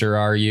texter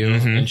are you?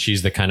 And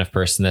she's the kind of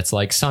person that's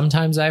like,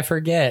 sometimes I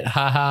forget.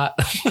 Haha.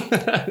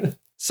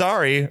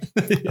 Sorry,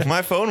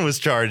 my phone was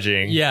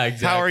charging. Yeah,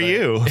 exactly. How are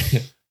you?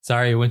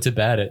 Sorry, I went to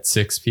bed at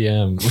 6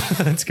 p.m.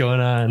 What's going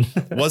on?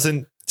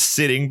 Wasn't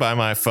sitting by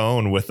my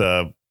phone with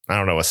a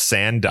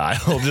sand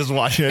dial, just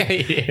watching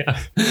it.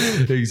 Yeah,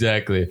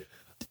 exactly.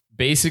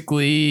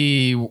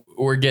 Basically,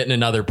 we're getting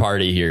another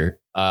party here.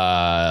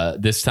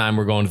 This time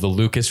we're going to the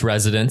Lucas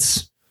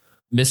residence.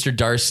 Mr.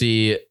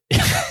 Darcy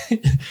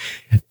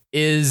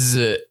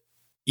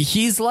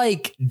he's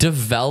like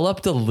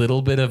developed a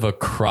little bit of a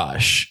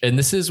crush. And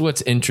this is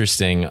what's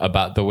interesting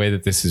about the way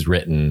that this is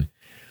written.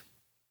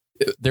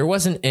 There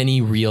wasn't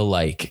any real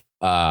like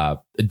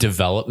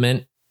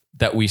development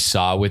that we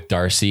saw with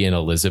Darcy and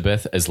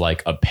Elizabeth as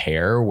like a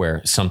pair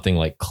where something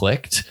like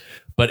clicked.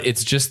 But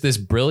it's just this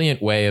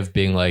brilliant way of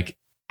being like,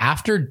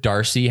 after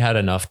Darcy had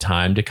enough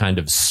time to kind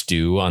of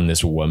stew on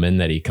this woman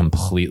that he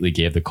completely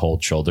gave the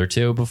cold shoulder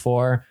to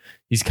before,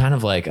 he's kind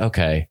of like,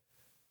 okay,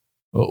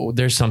 well,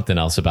 there's something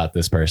else about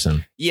this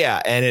person.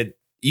 Yeah. And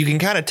you can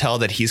kind of tell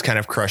that he's kind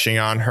of crushing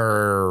on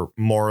her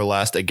more or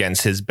less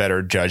against his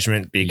better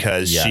judgment,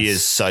 because she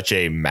is such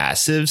a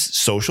massive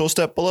social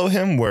step below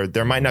him where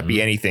there might not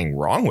be anything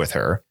wrong with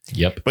her.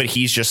 Yep. But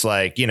he's just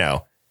like,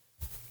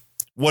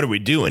 what are we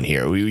doing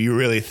here? You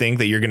really think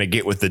that you're going to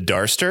get with the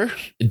Darster?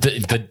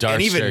 The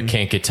Darster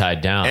can't get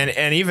tied down.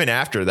 And even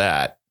after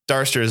that,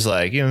 Darster is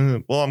like,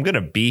 well, I'm going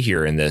to be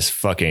here in this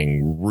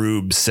fucking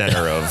rube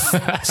center of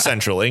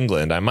central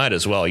England. I might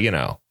as well,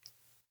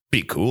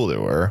 be cool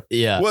to her.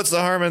 Yeah. What's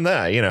the harm in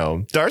that?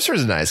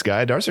 Darster's a nice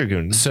guy. So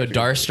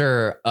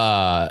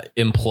Darster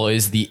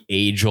employs the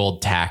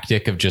age-old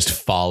tactic of just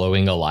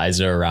following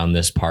Eliza around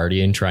this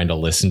party and trying to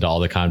listen to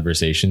all the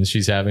conversations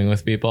she's having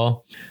with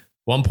people.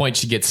 One point,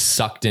 she gets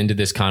sucked into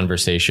this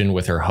conversation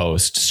with her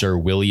host, Sir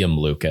William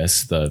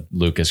Lucas, the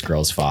Lucas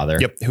girl's father.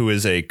 Yep, who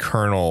is a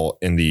colonel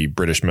in the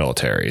British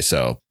military.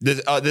 So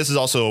this is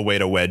also a way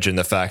to wedge in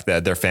the fact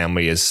that their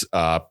family is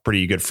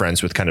pretty good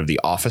friends with kind of the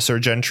officer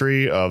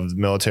gentry of the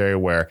military,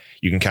 where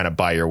you can kind of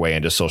buy your way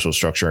into social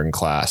structure and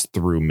class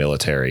through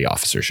military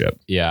officership.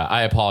 Yeah,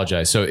 I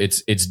apologize. So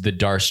it's the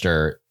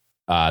Darster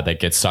that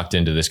gets sucked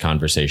into this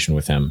conversation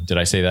with him. Did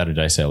I say that, or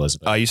did I say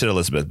Elizabeth? You said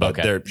Elizabeth,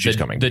 but she's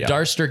coming. The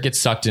Darster gets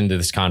sucked into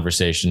this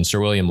conversation. Sir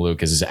William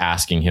Lucas is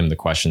asking him the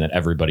question that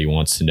everybody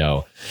wants to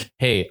know.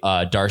 Hey,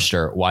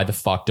 Darster, why the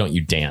fuck don't you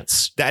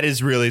dance? That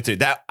is really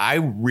that I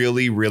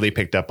really, really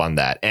picked up on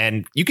that.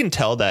 And you can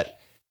tell that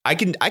I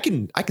can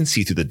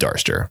see through the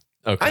Darster.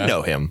 Okay. I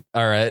know him.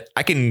 All right.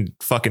 I can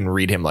fucking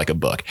read him like a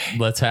book.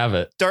 Let's have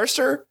it.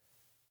 Darster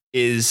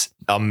is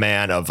a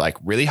man of like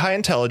really high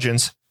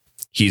intelligence.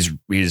 He's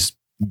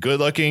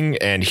good looking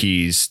and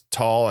he's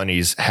tall and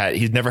he's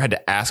never had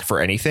to ask for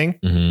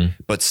anything,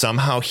 but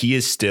somehow he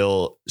is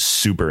still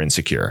super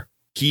insecure.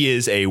 He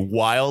is a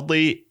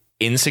wildly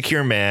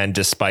insecure man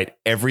despite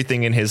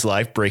everything in his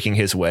life breaking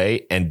his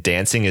way, and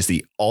dancing is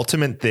the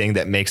ultimate thing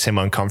that makes him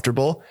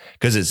uncomfortable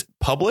because it's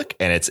public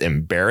and it's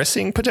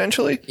embarrassing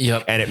potentially.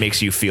 Yep. And it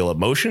makes you feel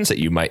emotions that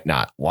you might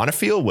not want to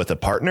feel with a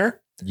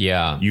partner.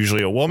 Yeah.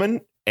 Usually a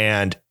woman.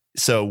 And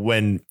so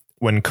when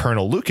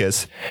Colonel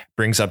Lucas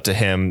brings up to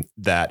him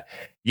that,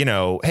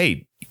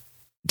 hey,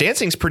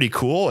 dancing's pretty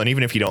cool. And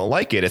even if you don't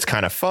like it, it's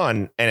kind of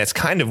fun. And it's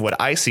kind of what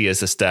I see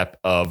as a step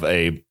of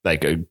a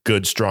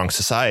good, strong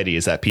society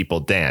is that people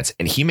dance.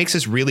 And he makes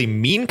this really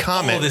mean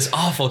comment. Oh, this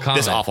awful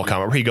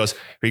comment where he goes,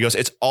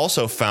 it's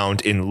also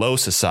found in low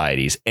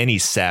societies. Any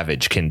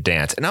savage can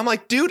dance. And I'm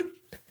like, dude,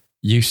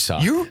 you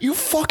suck. You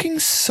fucking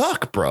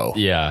suck, bro.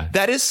 Yeah.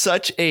 That is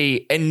such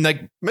and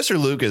like Mr.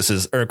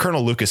 Lucas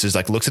Colonel Lucas is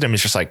like, looks at him and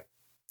is just like,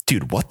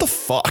 dude, what the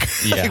fuck?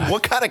 Yeah. Like,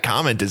 what kind of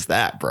comment is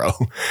that, bro?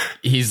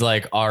 He's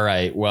like, all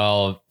right,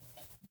 well,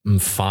 I'm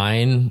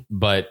fine,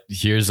 but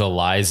here's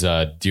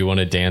Eliza. Do you want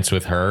to dance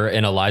with her?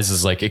 And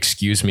Eliza's like,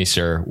 excuse me,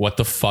 sir. What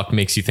the fuck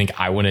makes you think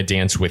I want to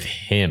dance with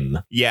him?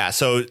 Yeah.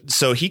 So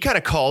he kind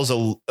of calls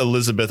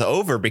Elizabeth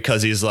over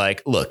because he's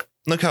like, look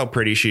how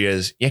pretty she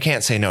is. You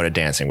can't say no to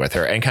dancing with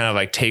her. And kind of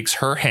like takes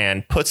her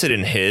hand, puts it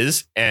in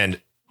his, and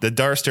the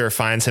Darster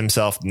finds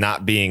himself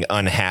not being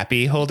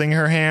unhappy holding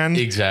her hand.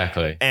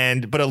 Exactly.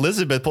 But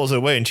Elizabeth pulls it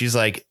away and she's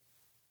like,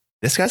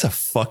 this guy's a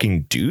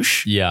fucking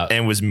douche. Yeah.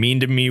 And was mean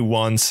to me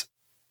once.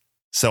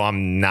 So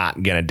I'm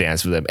not going to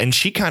dance with him. And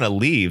she kind of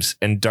leaves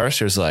and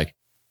Darster's like,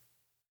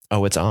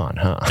 oh, it's on,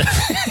 huh?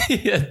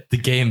 Yeah, the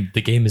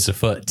game is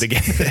afoot.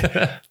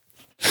 The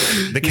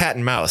cat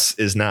and mouse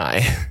is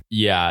nigh.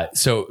 Yeah.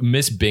 So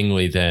Miss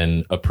Bingley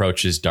then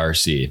approaches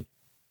Darcy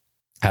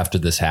after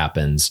this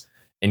happens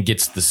and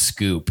gets the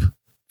scoop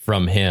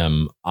from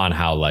him on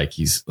how like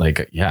he's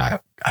like, yeah,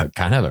 I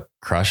kind of have a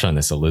crush on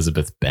this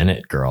Elizabeth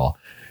Bennet girl.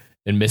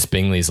 And Miss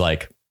Bingley's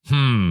like,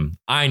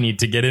 I need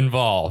to get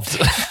involved.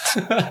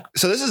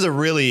 So this is a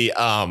really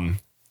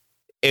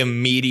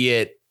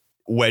immediate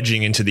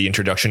wedging into the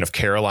introduction of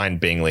Caroline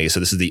Bingley.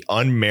 So this is the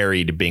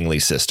unmarried Bingley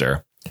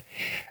sister.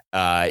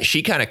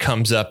 She kind of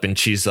comes up and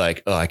she's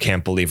like, oh, I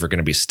can't believe we're going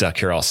to be stuck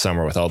here all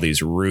summer with all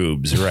these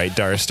rubes, right,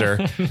 Darster?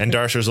 And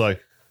Darster's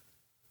like,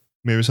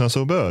 maybe it's not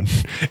so bad.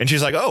 And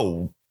she's like,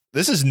 oh,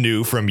 this is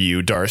new from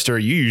you,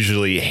 Darster. You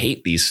usually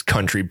hate these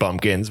country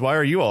bumpkins. Why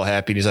are you all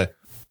happy? And he's like,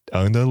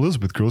 oh, that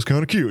Elizabeth girl's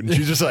kind of cute. And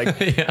she's just like,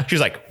 yeah. She's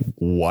like,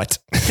 what?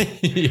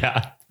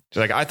 Yeah. She's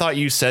like, I thought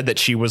you said that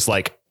she was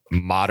like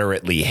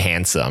moderately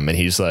handsome. And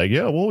he's like,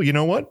 yeah, well, you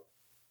know what?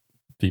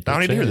 People I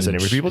don't need to hear this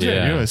anymore. People change.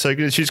 Yeah. You know, it's like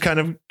she's kind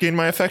of getting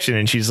my affection.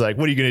 And she's like,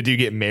 what are you going to do?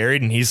 Get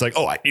married? And he's like,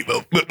 oh, you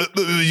want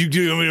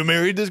me to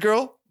marry this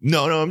girl?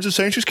 No, I'm just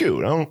saying she's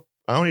cute.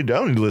 I don't need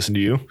to listen to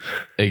you.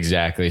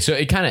 Exactly. So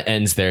it kind of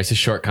ends there. It's a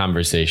short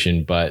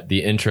conversation, but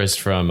the interest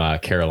from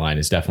Caroline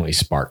is definitely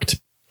sparked.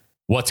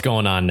 What's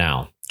going on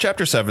now?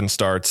 Chapter 7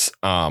 starts.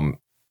 And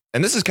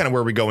this is kind of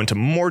where we go into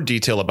more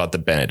detail about the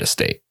Bennet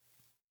estate.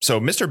 So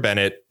Mr.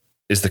 Bennet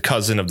is the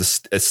cousin of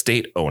the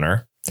estate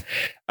owner,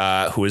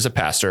 who is a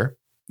pastor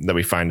that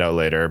we find out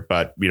later,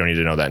 but we don't need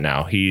to know that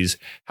now.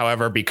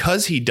 However,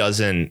 because he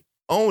doesn't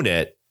own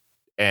it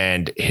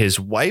and his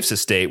wife's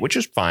estate, which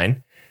is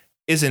fine,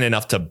 isn't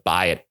enough to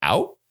buy it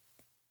out.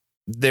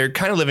 They're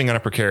kind of living on a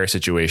precarious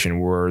situation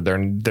where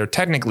they're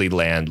technically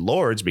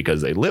landlords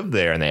because they live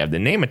there and they have the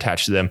name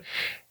attached to them.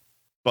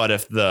 But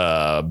if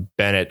the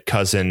Bennet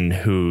cousin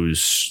who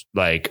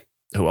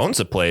owns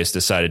the place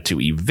decided to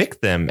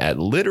evict them at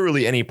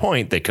literally any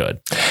point, they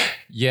could.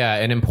 Yeah.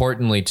 And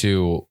importantly,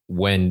 too,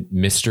 when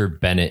Mr.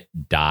 Bennet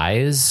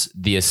dies,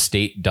 the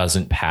estate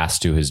doesn't pass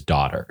to his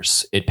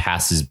daughters. It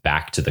passes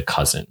back to the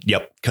cousin.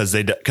 Yep. Because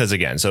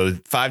again, so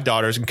 5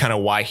 daughters, and kind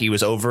of why he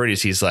was over it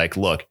is he's like,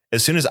 look,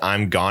 as soon as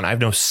I'm gone, I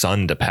have no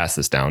son to pass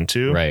this down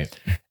to. Right.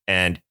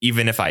 And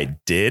even if I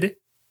did,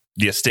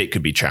 the estate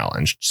could be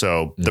challenged.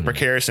 So the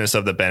precariousness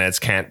of the Bennets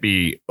can't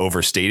be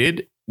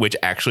overstated, which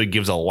actually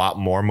gives a lot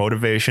more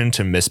motivation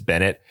to Miss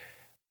Bennet,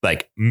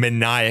 like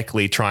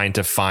maniacally trying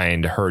to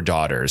find her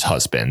daughters'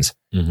 husbands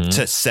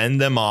to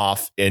send them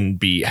off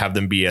and have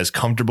them be as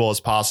comfortable as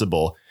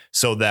possible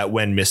so that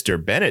when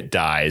Mr. Bennet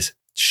dies,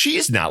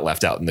 she's not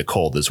left out in the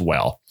cold as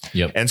well.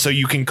 Yep. And so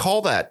you can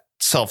call that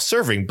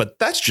self-serving, but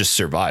that's just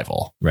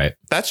survival. Right.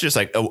 That's just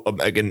like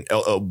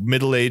a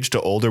middle-aged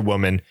to older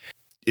woman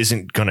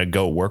isn't going to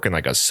go work in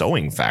like a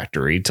sewing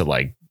factory to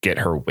like get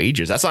her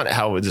wages. That's not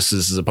how this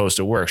is supposed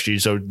to work.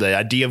 So the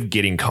idea of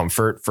getting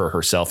comfort for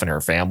herself and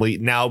her family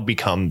now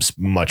becomes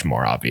much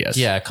more obvious.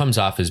 Yeah. It comes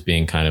off as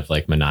being kind of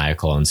like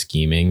maniacal and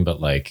scheming, but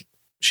like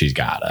she's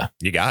gotta.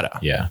 You gotta.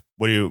 Yeah.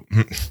 What do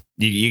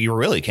you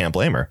really can't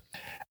blame her.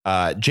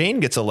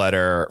 Jane gets a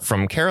letter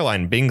from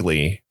Caroline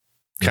Bingley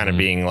kind of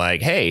being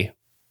like, hey,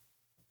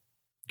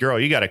 girl,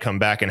 you got to come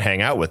back and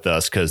hang out with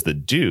us because the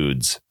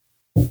dudes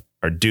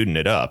are duding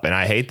it up. And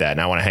I hate that.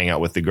 And I want to hang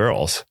out with the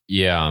girls.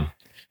 Yeah.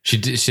 She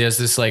has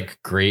this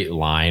like great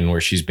line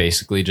where she's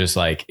basically just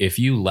like, if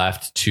you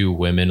left 2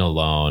 women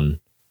alone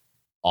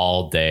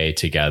all day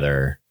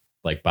together,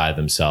 like by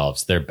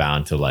themselves, they're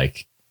bound to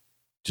like,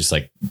 just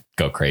like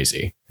go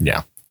crazy.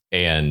 Yeah.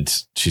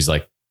 And she's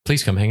like,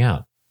 please come hang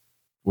out.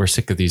 We're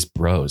sick of these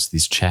bros,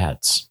 these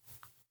chads.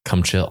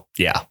 Come chill.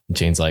 Yeah. And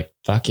Jane's like,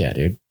 fuck yeah,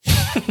 dude.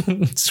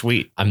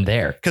 Sweet. I'm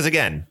there. Because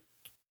again,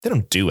 they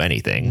don't do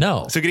anything.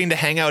 No. So getting to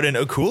hang out in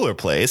a cooler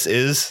place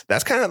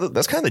that's kind of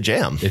the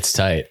jam. It's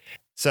tight.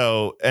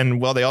 So,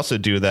 and while they also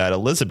do that,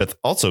 Elizabeth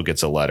also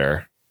gets a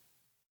letter.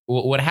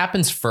 what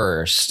happens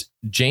first,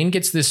 Jane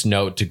gets this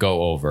note to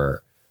go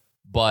over,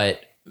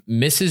 but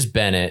Mrs.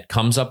 Bennet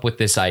comes up with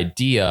this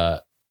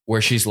idea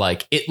where she's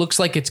like, it looks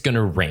like it's going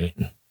to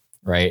rain,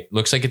 right?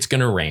 Looks like it's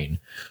going to rain.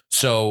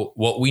 So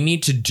what we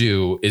need to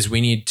do is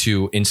we need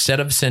to, instead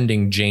of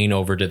sending Jane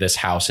over to this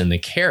house in the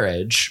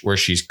carriage where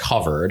she's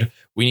covered,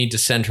 we need to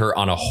send her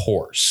on a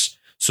horse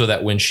so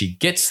that when she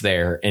gets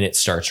there and it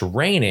starts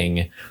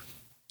raining,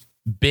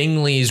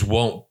 Bingley's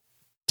won't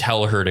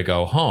tell her to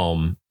go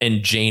home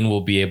and Jane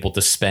will be able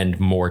to spend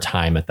more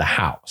time at the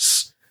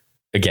house.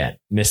 Again,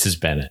 Mrs.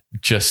 Bennet,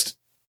 just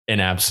an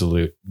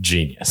absolute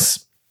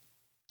genius.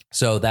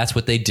 So that's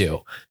what they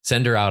do.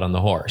 Send her out on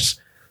the horse.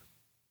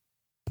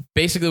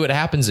 Basically what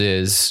happens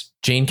is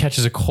Jane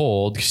catches a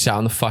cold. She's out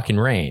in the fucking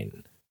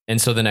rain.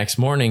 And so the next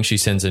morning she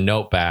sends a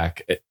note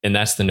back, and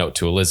that's the note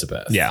to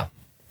Elizabeth. Yeah.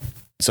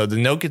 So the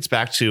note gets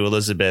back to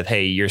Elizabeth.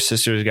 Hey, your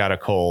sister's got a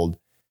cold.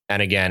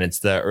 And again, it's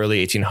the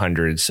early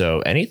 1800s, so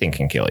anything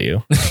can kill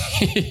you.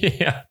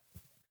 Yeah.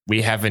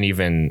 We haven't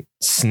even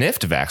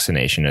sniffed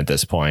vaccination at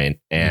this point.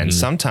 And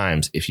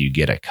sometimes if you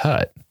get a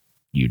cut,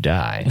 you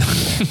die.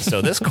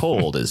 So this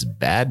cold is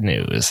bad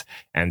news.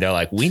 And they're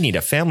like, we need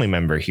a family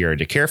member here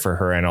to care for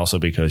her. And also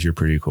because you're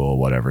pretty cool,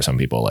 whatever. Some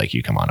people like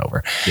you, come on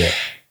over. Yeah.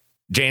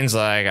 Jane's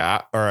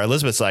like, or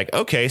Elizabeth's like,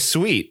 okay,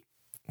 sweet.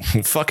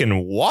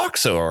 Fucking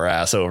walks her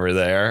ass over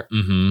there.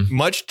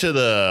 Much to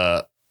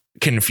the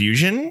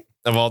confusion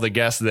of all the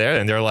guests there.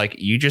 And they're like,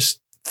 you just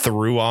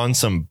threw on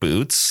some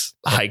boots,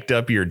 hiked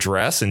up your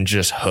dress, and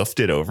just hoofed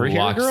it over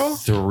here, girl.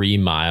 3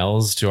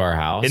 miles to our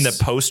house in the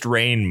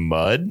post-rain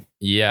mud.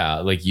 Yeah,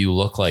 like you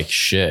look like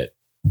shit.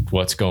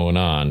 What's going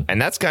on?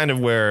 And that's kind of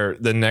where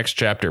the next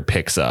chapter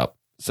picks up.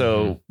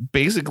 So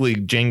basically,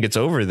 Jane gets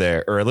over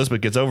there, or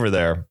Elizabeth gets over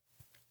there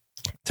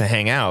to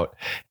hang out.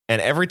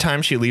 And every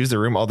time she leaves the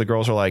room, all the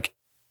girls are like,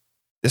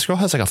 this girl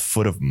has like a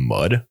foot of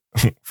mud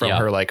from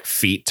her like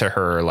feet to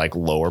her like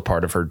lower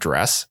part of her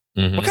dress.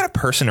 What kind of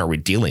person are we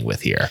dealing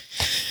with here?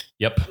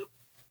 Yep.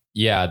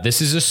 Yeah,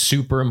 this is a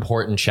super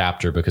important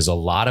chapter because a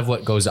lot of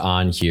what goes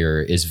on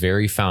here is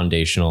very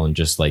foundational and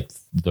just like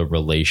the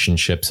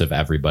relationships of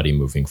everybody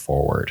moving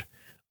forward,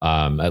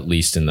 at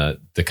least in the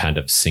kind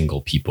of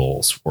single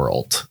people's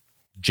world.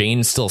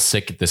 Jane's still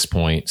sick at this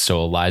point.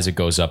 So Eliza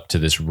goes up to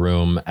this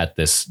room at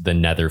the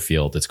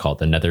Netherfield. It's called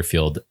the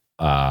Netherfield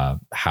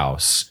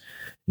house.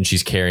 And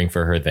she's caring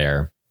for her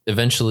there.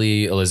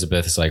 Eventually,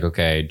 Elizabeth is like,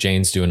 okay,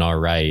 Jane's doing all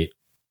right,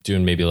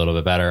 doing maybe a little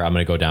bit better. I'm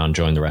going to go down and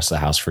join the rest of the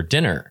house for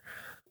dinner.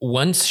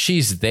 Once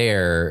she's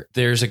there,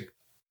 there's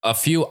a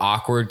few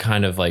awkward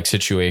kind of like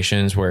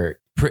situations where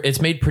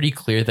it's made pretty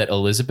clear that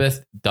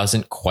Elizabeth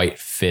doesn't quite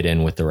fit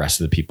in with the rest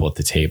of the people at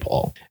the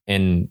table.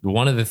 And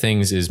one of the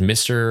things is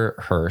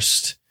Mr.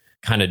 Hurst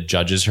kind of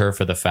judges her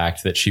for the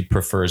fact that she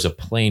prefers a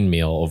plain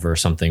meal over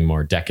something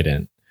more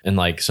decadent. And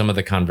like some of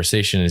the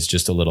conversation is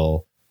just a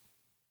little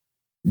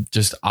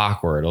just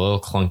awkward, a little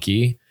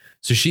clunky.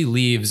 So she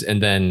leaves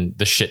and then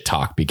the shit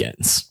talk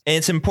begins. And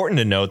it's important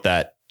to note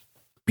that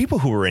people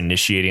who are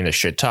initiating the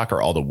shit talk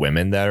are all the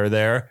women that are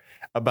there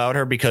about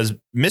her, because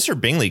Mr.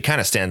 Bingley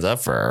kind of stands up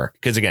for her.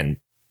 Because again,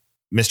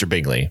 Mr.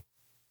 Bingley,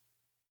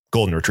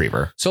 golden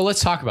retriever. So let's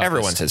talk about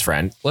everyone's his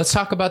friend. Let's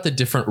talk about the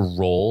different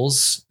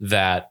roles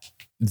that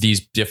these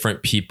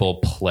different people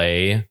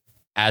play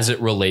as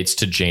it relates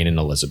to Jane and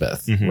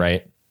Elizabeth,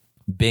 right?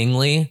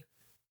 Bingley,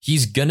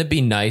 he's going to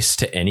be nice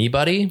to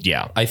anybody.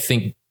 Yeah. I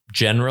think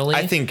generally.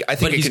 I think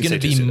but he's going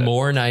to be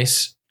more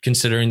nice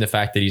considering the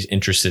fact that he's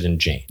interested in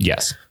Jane.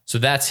 Yes. So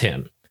that's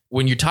him.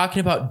 When you're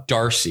talking about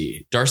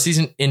Darcy, Darcy's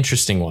an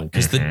interesting one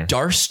because the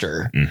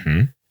Darster,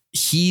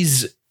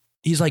 he's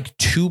like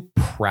too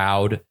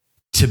proud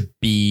to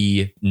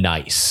be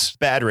nice.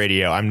 Bad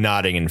radio. I'm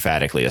nodding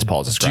emphatically as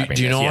Paul's describing.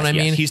 Do you know what I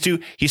mean? He's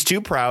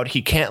too proud.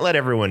 He can't let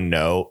everyone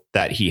know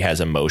that he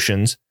has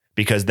emotions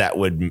because that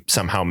would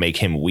somehow make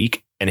him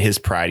weak. And his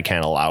pride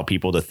can't allow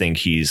people to think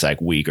he's like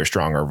weak or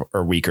strong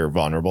or weak or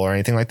vulnerable or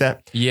anything like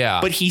that.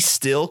 Yeah. But he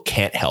still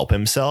can't help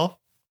himself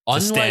to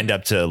stand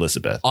up to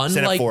Elizabeth.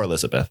 Stand up for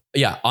Elizabeth.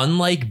 Yeah.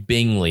 Unlike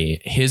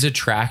Bingley, his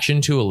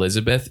attraction to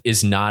Elizabeth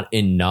is not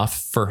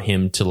enough for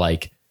him to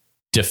like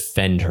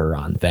defend her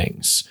on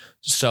things.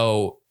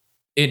 So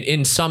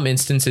in some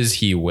instances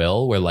he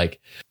will, where like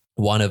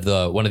one of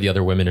the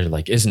other women are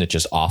like, isn't it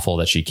just awful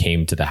that she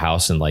came to the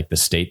house in like the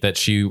state that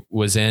she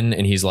was in?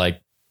 And he's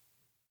like,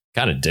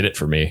 kind of did it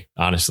for me,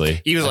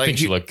 honestly. He was I think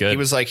she looked good. He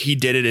was like, he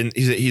did it in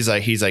he's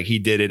like he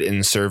did it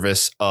in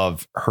service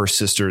of her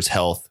sister's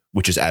health,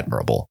 which is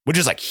admirable, which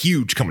is like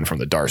huge coming from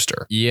the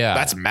Darster. Yeah,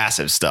 that's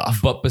massive stuff.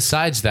 But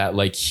besides that,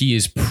 like he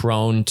is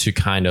prone to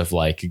kind of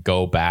like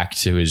go back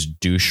to his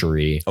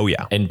douchery. Oh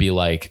yeah, and be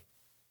like,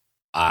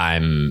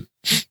 I'm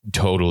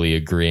totally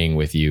agreeing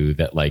with you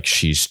that like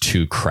she's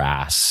too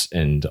crass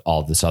and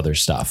all this other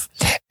stuff.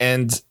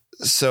 And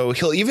so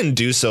he'll even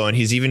do so, and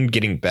he's even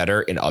getting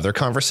better in other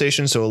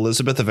conversations. So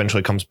Elizabeth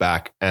eventually comes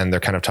back and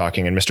they're kind of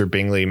talking, and Mr.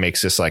 Bingley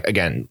makes this like,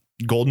 again,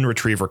 golden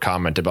retriever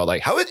comment about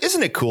like, how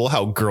isn't it cool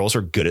how girls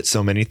are good at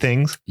so many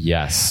things?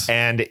 Yes.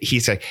 And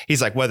he's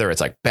like, whether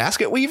it's like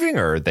basket weaving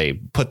or they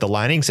put the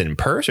linings in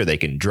purse or they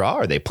can draw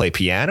or they play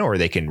piano or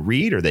they can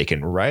read or they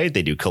can write,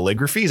 they do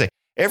calligraphy. He's like,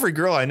 every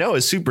girl I know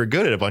is super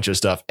good at a bunch of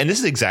stuff. And this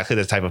is exactly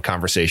the type of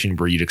conversation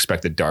where you'd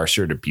expect the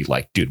Darcer to be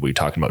like, dude, we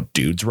talking about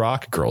dudes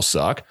rock, girls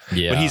suck.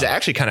 Yeah. But he's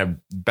actually kind of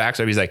backs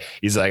up. He's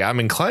like, I'm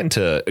inclined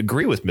to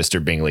agree with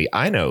Mr. Bingley.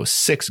 I know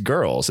 6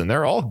 girls and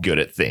they're all good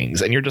at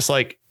things. And you're just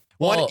like,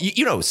 well,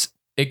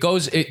 it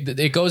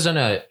goes in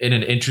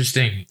an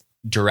interesting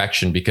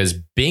direction because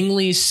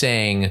Bingley's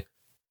saying,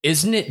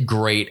 isn't it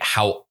great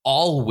how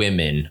all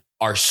women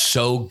are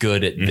so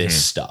good at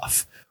this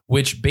stuff?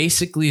 Which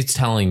basically is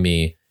telling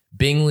me,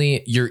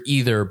 Bingley, you're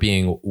either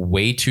being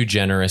way too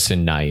generous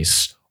and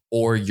nice,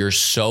 or you're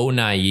so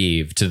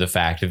naive to the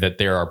fact that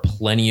there are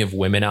plenty of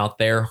women out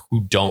there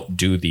who don't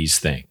do these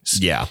things.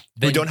 Yeah.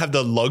 Who don't have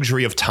the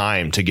luxury of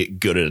time to get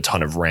good at a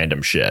ton of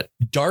random shit.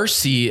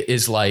 Darcy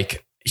is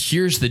like,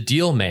 here's the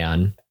deal,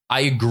 man.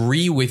 I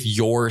agree with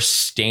your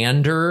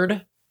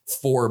standard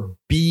for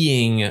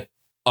being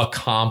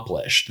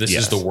accomplished. This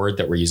is the word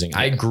that we're using. Yeah.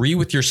 I agree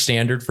with your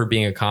standard for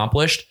being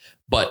accomplished,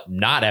 but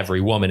not every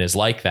woman is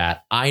like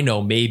that. I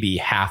know maybe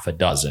half a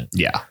dozen.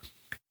 Yeah.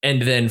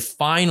 And then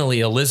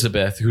finally,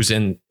 Elizabeth, who's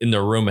in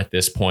the room at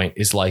this point,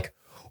 is like,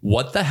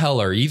 what the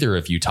hell are either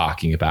of you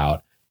talking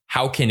about?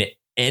 How can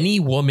any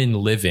woman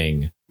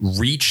living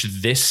reach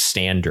this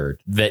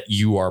standard that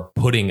you are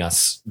putting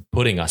us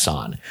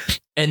on?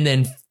 And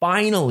then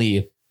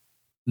finally,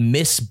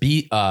 Miss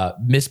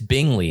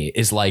Bingley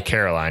is like,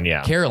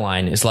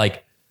 Caroline is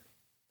like,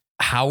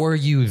 how are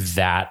you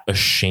that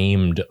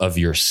ashamed of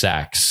your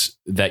sex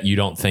that you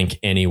don't think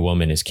any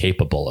woman is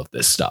capable of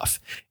this stuff?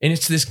 And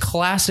it's this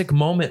classic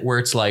moment where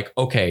it's like,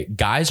 okay,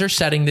 guys are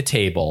setting the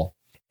table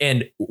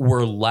and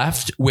we're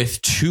left with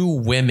 2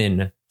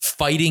 women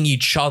fighting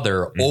each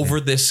other over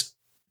this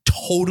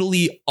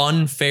totally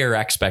unfair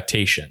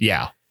expectation.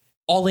 Yeah.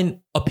 All in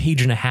a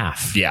page and a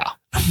half. Yeah.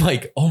 I'm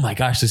like, oh my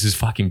gosh, this is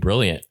fucking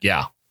brilliant.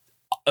 Yeah.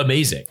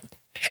 Amazing.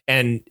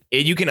 And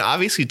you can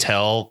obviously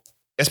tell,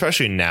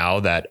 especially now,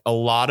 that a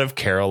lot of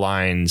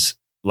Caroline's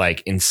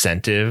like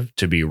incentive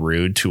to be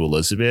rude to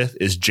Elizabeth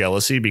is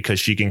jealousy because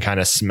she can kind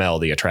of smell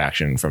the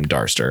attraction from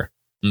Darcy.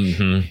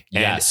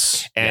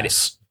 Yes. In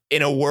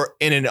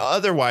an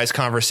otherwise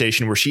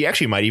conversation where she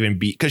actually might even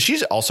be, because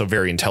she's also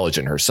very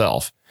intelligent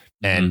herself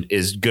and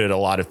is good at a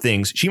lot of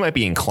things, she might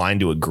be inclined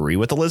to agree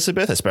with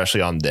Elizabeth,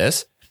 especially on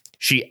this.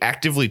 She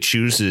actively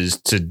chooses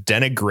to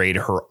denigrate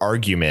her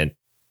argument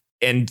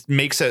and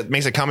makes a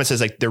comment,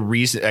 says like, the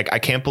reason, like, I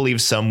can't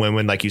believe some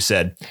women, like you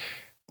said,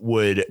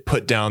 would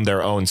put down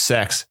their own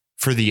sex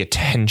for the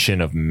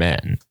attention of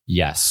men.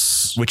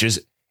 Yes. Which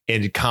is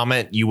a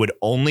comment you would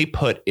only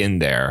put in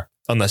there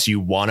unless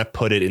you want to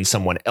put it in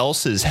someone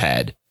else's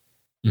head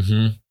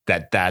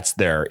that's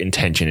their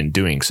intention in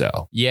doing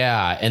so.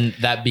 Yeah. And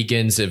that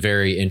begins a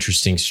very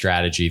interesting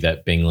strategy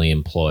that Bingley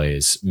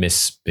employs,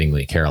 Miss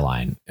Bingley,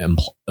 Caroline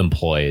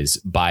employs,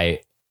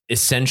 by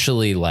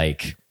essentially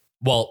like,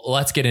 well,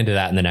 let's get into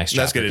that in the next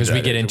chapter because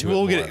we get into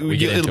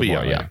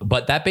it.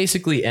 But that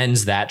basically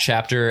ends that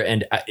chapter.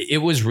 And it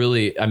was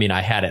really, I mean,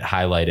 I had it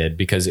highlighted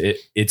because it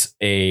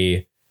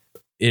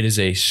is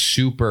a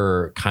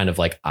super kind of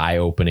like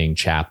eye-opening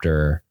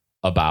chapter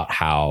about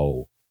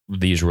how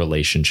these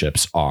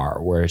relationships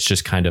are, where it's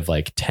just kind of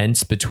like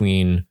tense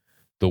between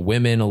the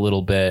women a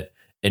little bit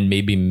and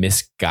maybe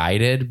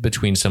misguided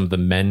between some of the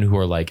men who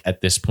are like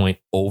at this point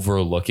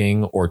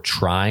overlooking or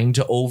trying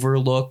to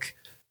overlook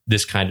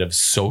this kind of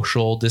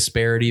social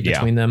disparity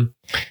between them.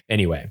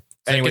 Anyway,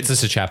 so that gets us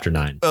to chapter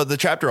 9. Well, the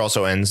chapter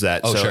also ends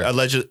that.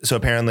 So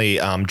apparently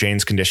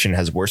Jane's condition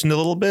has worsened a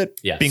little bit.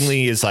 Yes.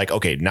 Bingley is like,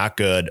 okay, not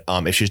good.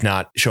 If she's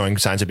not showing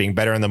signs of being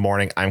better in the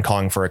morning, I'm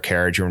calling for a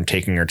carriage and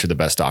taking her to the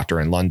best doctor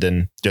in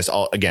London.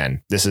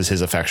 Again, this is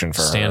his affection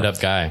for her.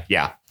 Stand-up guy.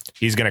 Yeah.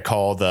 He's going to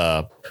call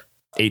the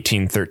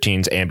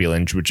 1813's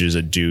ambulance, which is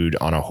a dude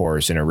on a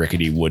horse in a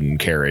rickety wooden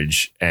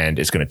carriage. And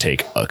it's going to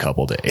take a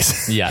couple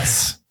days.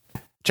 Yes.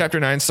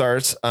 Chapter 9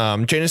 starts.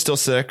 Jane is still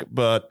sick,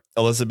 but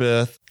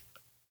Elizabeth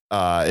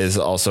is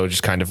also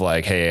just kind of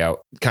like, hey,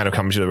 kind of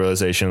coming to the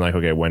realization like,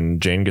 okay,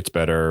 when Jane gets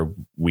better,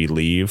 we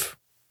leave.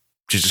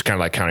 She's just kind of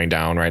like counting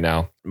down right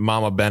now.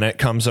 Mama Bennet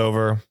comes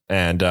over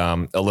and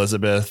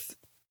Elizabeth,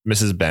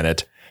 Mrs.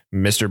 Bennet,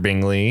 Mr.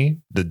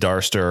 Bingley, the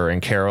Darster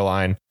and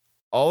Caroline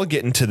all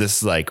get into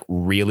this like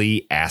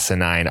really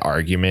asinine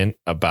argument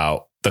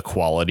about the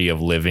quality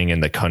of living in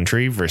the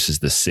country versus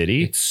the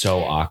city. It's so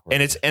awkward.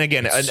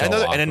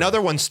 And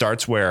another one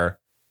starts where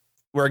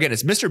again,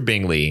 it's Mr.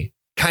 Bingley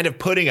kind of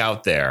putting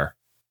out there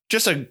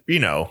just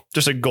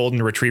a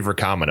golden retriever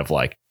comment of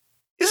like,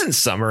 isn't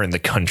summer in the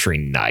country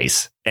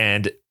nice?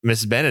 And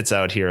Miss Bennet's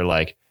out here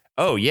like,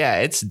 oh yeah,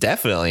 it's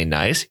definitely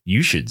nice.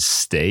 You should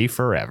stay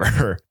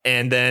forever.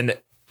 And then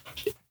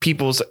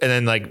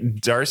like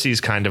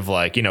Darcy's kind of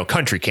like,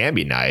 country can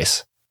be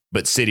nice,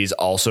 but city's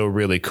also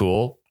really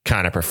cool.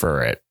 Kind of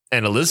prefer it.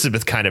 And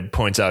Elizabeth kind of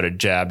points out a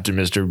jab to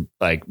Mr.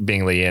 like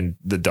Bingley and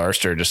the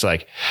Darster,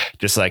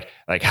 just like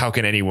how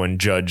can anyone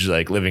judge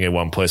like living in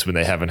one place when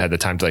they haven't had the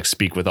time to like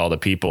speak with all the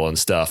people and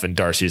stuff? And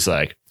Darcy's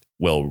like,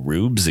 well,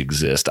 rubes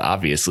exist,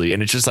 obviously.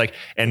 And it's just like,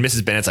 and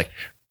Mrs. Bennet's like,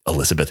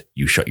 Elizabeth,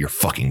 you shut your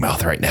fucking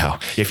mouth right now.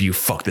 If you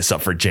fuck this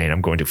up for Jane, I'm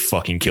going to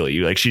fucking kill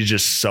you. Like, she's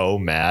just so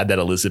mad that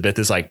Elizabeth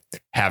is like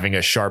having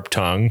a sharp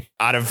tongue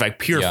out of like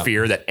pure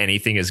fear that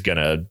anything is going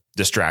to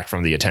distract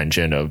from the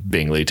attention of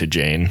Bingley to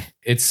Jane.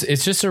 It's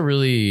just a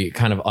really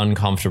kind of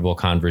uncomfortable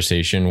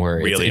conversation where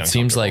it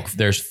seems like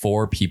there's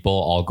four people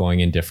all going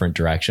in different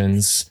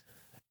directions.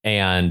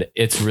 And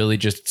it's really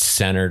just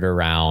centered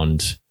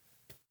around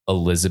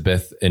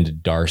Elizabeth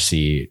and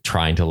Darcy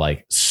trying to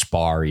like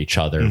spar each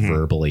other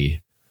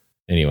verbally.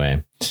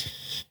 Anyway,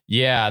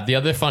 yeah, the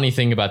other funny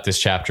thing about this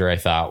chapter, I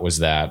thought, was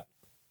that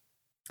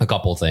a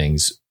couple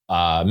things.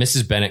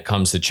 Mrs. Bennet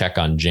comes to check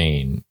on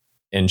Jane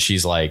and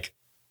she's like,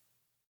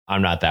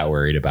 I'm not that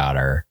worried about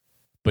her.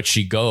 But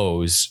she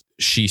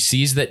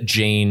sees that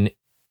Jane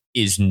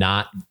is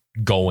not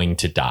going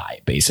to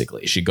die,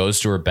 basically. She goes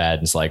to her bed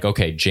and is like,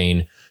 OK,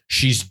 Jane,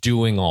 she's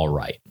doing all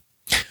right.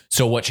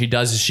 So what she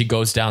does is she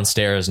goes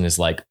downstairs and is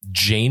like,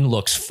 Jane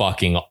looks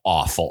fucking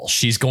awful.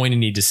 She's going to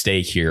need to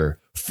stay here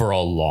for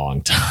a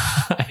long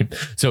time.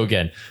 So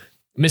again,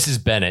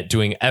 Mrs. Bennet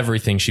doing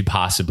everything she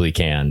possibly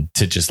can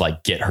to just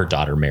like get her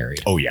daughter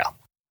married. Oh, yeah.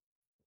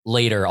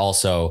 Later,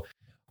 also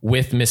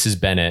with Mrs.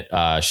 Bennet,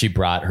 she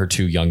brought her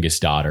two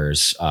youngest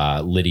daughters,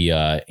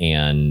 Lydia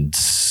and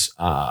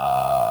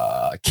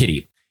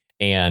Kitty.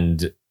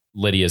 And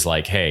Lydia's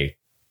like, hey,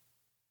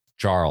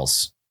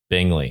 Charles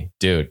Bingley,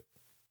 dude,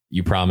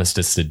 you promised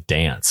us to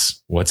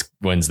dance.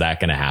 When's that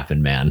going to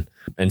happen, man?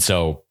 And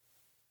so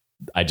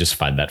I just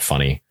find that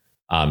funny.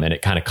 And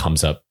it kind of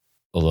comes up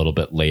a little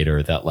bit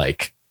later that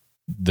like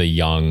the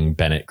young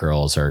Bennet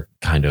girls are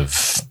kind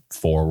of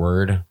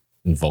forward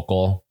and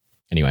vocal.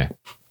 Anyway.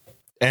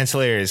 And it's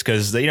hilarious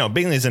because, you know,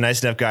 Bingley's a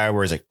nice enough guy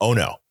where he's like, oh,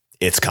 no,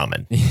 it's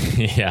coming.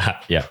 Yeah.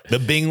 The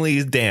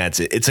Bingley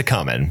dance. It's a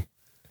coming.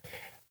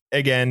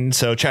 Again,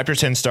 so chapter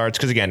 10 starts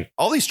because, again,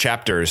 all these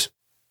chapters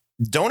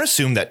don't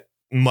assume that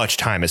much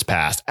time has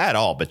passed at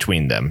all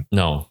between them.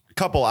 No. A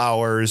couple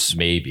hours.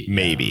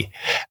 Maybe.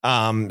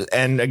 Yeah.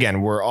 And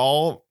again, we're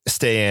all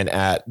staying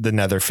at the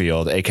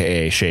Netherfield,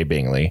 a.k.a. Shea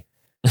Bingley.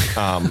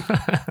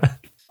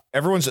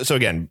 So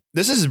again,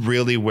 this is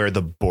really where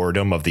the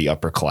boredom of the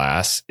upper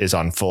class is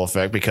on full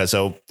effect because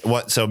so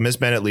Miss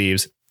Bennet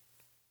leaves.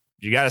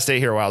 You got to stay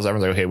here a while. So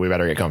everyone's like, okay, we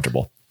better get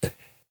comfortable.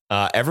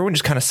 Everyone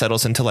just kind of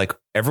settles into like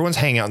everyone's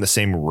hanging out in the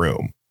same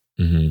room.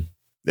 Mm-hmm.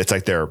 It's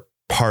like their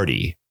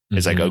party.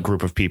 It's like a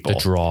group of people.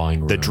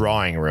 The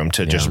drawing room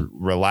to just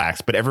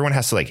relax. But everyone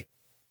has to like,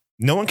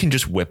 no one can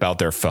just whip out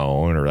their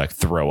phone or like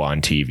throw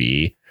on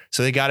TV.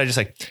 So they got to just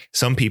like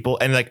some people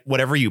and like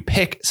whatever you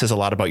pick says a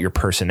lot about your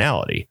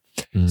personality.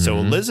 Mm-hmm. So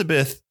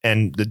Elizabeth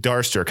and the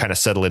Darster kind of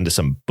settle into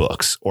some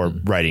books or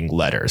writing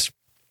letters.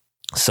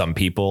 Some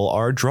people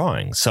are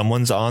drawing.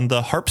 Someone's on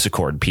the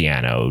harpsichord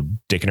piano,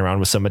 dicking around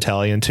with some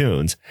Italian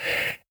tunes.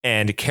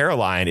 And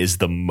Caroline is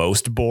the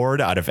most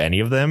bored out of any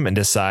of them and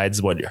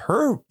decides what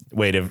her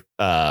way to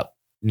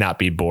not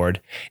be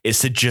bored is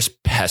to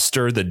just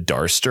pester the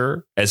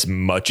Darster as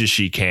much as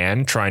she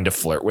can, trying to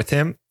flirt with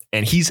him.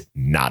 And he's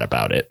not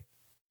about it.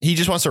 He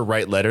just wants to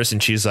write letters.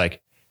 And she's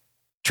like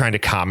trying to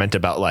comment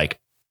about like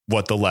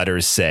what the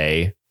letters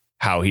say,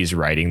 how he's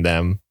writing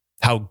them,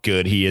 how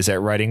good he is at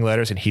writing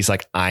letters. And he's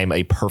like, I'm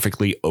a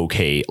perfectly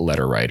okay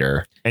letter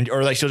writer. And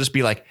or like she'll just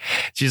be like,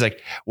 she's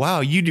like, wow,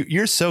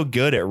 you're so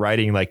good at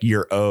writing like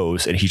your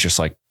O's. And he's just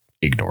like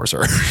ignores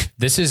her.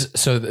 This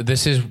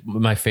is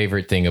my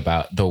favorite thing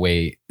about the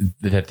way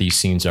that these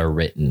scenes are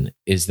written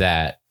is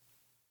that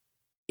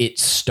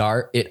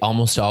it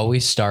almost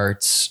always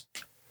starts.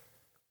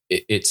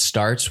 It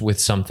starts with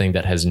something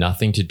that has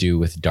nothing to do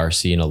with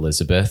Darcy and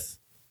Elizabeth.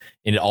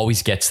 And it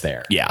always gets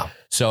there. Yeah.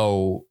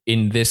 So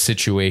in this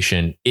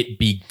situation, it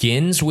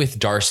begins with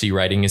Darcy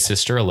writing his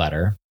sister a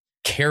letter,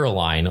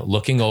 Caroline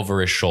looking over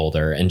his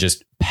shoulder and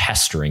just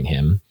pestering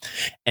him.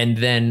 And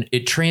then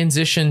it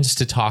transitions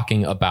to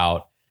talking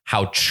about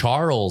how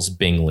Charles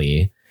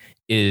Bingley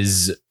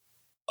is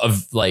a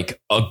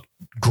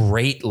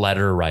great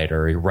letter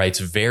writer. He writes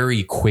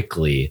very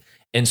quickly.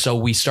 And so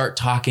we start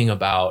talking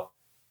about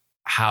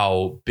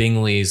how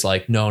Bingley's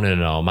like, no,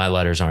 my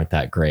letters aren't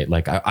that great.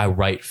 Like I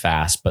write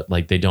fast, but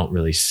like they don't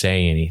really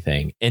say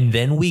anything. And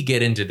then we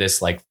get into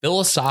this like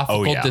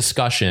philosophical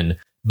discussion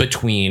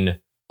between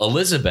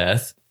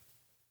Elizabeth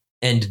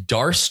and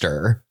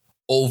Darster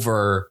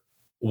over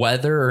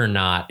whether or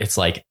not it's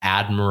like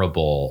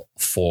admirable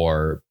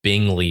for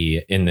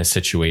Bingley in this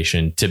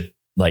situation to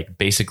like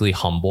basically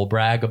humble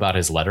brag about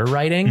his letter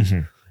writing. Mm-hmm.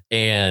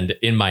 And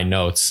in my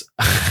notes,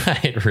 I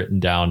had written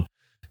down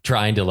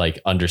trying to like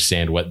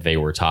understand what they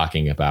were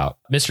talking about.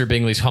 Mr.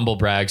 Bingley's humble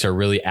brags are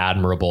really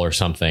admirable or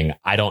something.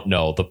 I don't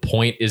know. The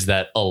point is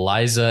that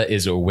Eliza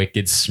is a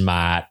wicked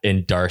smart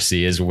and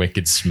Darcy is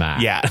wicked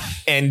smart. Yeah.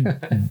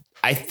 And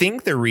I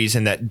think the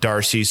reason that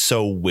Darcy's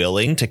so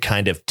willing to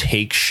kind of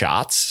take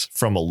shots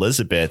from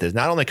Elizabeth is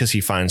not only because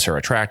he finds her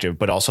attractive,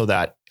 but also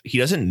that he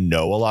doesn't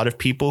know a lot of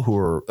people who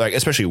are like,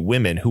 especially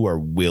women who are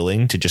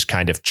willing to just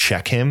kind of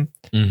check him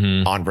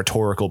on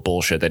rhetorical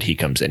bullshit that he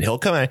comes in. He'll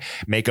come and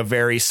make a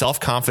very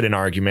self-confident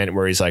argument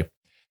where he's like,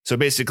 so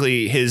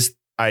basically his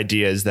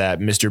idea is that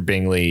Mr.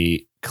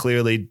 Bingley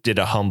clearly did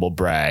a humble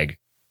brag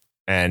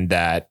and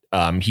that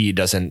he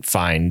doesn't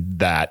find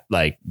that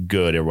like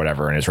good or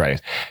whatever in his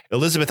writings.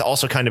 Elizabeth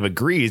also kind of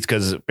agrees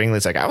because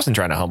Bingley's like, I wasn't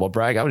trying to humble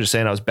brag. I was just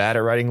saying I was bad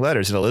at writing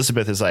letters. And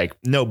Elizabeth is like,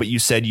 no, but you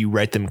said you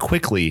write them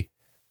quickly,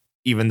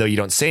 even though you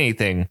don't say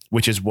anything,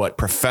 which is what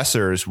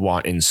professors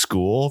want in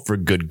school for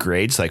good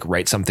grades, like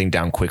write something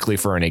down quickly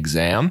for an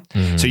exam.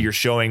 So you're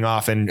showing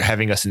off and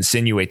having us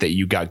insinuate that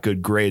you got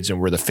good grades and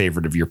we're the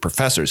favorite of your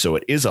professor. So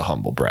it is a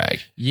humble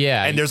brag.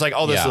 Yeah. And there's like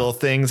all these little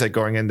things like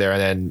going in there,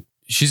 and then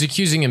she's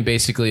accusing him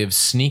basically of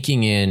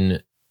sneaking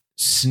in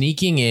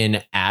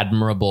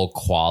admirable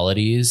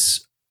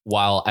qualities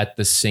while at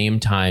the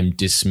same time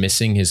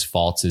dismissing his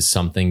faults as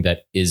something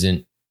that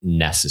isn't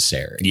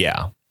necessary.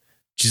 Yeah.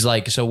 She's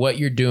like, so what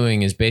you're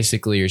doing is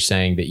basically you're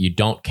saying that you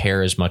don't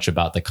care as much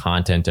about the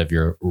content of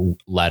your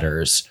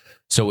letters.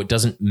 So it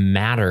doesn't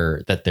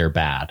matter that they're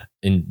bad.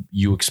 And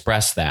you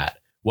express that.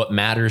 What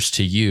matters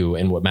to you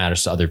and what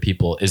matters to other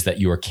people is that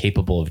you are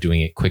capable of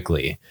doing it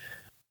quickly.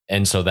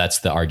 And so that's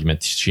the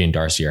argument she and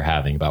Darcy are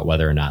having about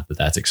whether or not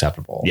that's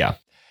acceptable. Yeah.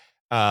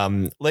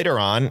 Later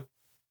on,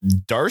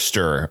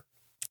 Darster,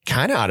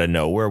 kind of out of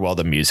nowhere while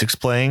the music's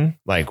playing,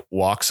 like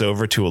walks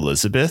over to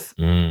Elizabeth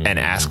and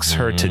asks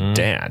her to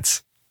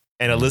dance.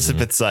 And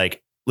Elizabeth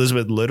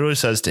literally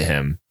says to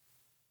him,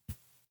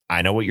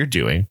 I know what you're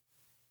doing.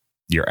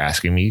 You're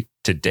asking me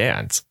to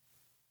dance.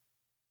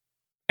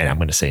 And I'm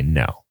going to say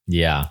no.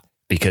 Yeah.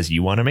 Because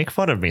you want to make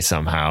fun of me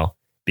somehow,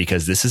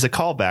 because this is a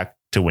callback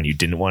to when you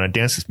didn't want to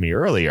dance with me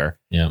earlier.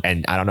 Yeah.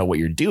 And I don't know what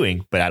you're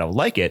doing, but I don't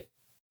like it.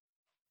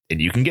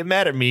 And you can get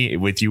mad at me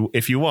with you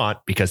if you want,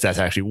 because that's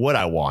actually what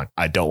I want.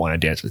 I don't want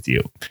to dance with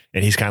you.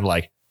 And he's kind of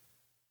like,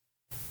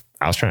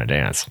 I was trying to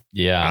dance.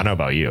 Yeah. I don't know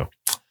about you.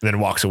 And then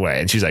walks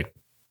away. And she's like,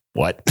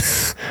 what?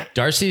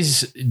 The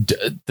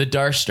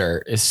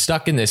Darster is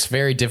stuck in this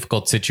very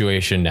difficult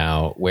situation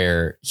now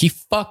where he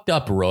fucked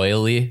up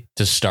royally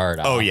to start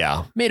off. Oh,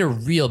 yeah. Made a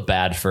real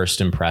bad first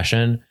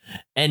impression.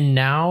 And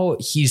now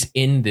he's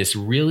in this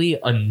really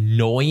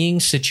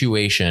annoying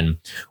situation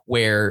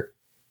where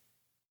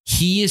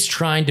he is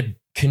trying to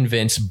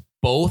convince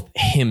both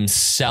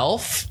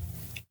himself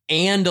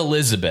and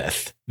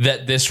Elizabeth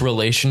that this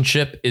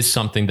relationship is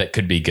something that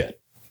could be good.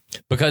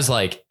 Because,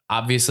 like,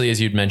 obviously,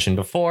 as you'd mentioned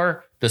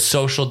before, the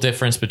social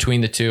difference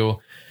between the two,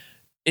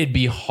 it'd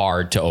be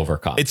hard to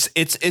overcome.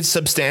 It's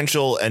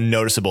substantial and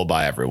noticeable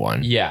by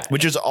everyone. Yeah.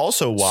 Which is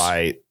also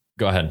why.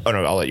 Go ahead. Oh,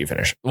 no, I'll let you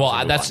finish.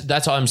 Well,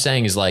 that's all I'm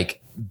saying is,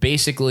 like,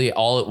 basically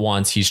all at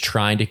once, he's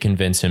trying to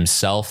convince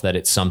himself that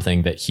it's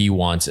something that he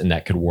wants and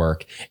that could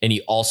work. And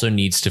he also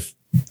needs to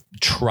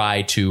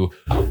try to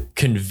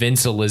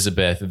convince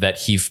Elizabeth that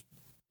he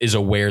is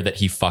aware that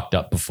he fucked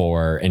up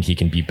before and he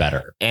can be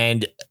better.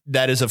 And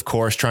that is, of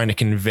course, trying to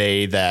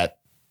convey that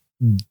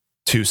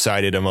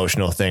two-sided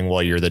emotional thing.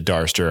 While you're the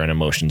Darster and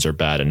emotions are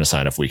bad and a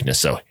sign of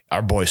weakness. So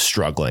our boy's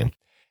struggling.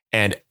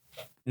 And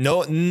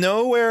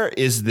nowhere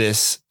is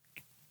this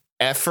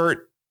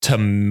effort to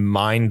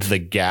mind the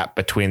gap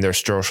between their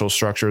social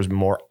structures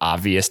more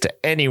obvious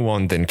to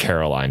anyone than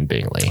Caroline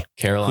Bingley.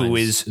 Caroline, who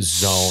is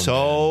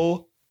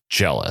so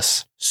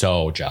jealous.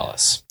 So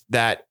jealous.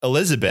 That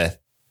Elizabeth,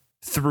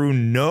 through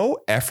no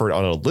effort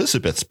on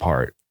Elizabeth's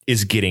part,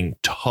 is getting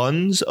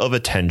tons of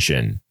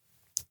attention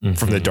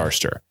from the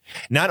Darster.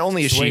 Not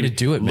only is she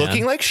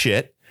looking like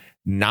shit,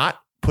 not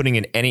putting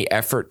in any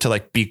effort to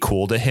like be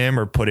cool to him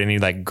or put any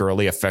like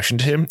girly affection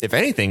to him. If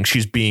anything,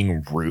 she's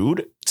being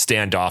rude,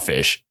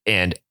 standoffish,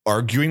 and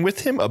arguing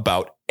with him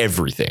about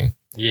everything.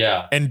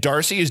 Yeah. And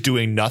Darcy is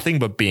doing nothing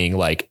but being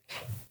like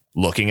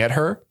looking at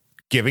her,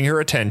 giving her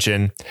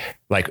attention,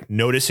 like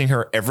noticing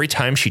her every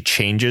time she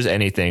changes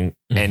anything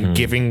and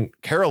giving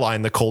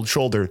Caroline the cold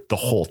shoulder the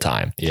whole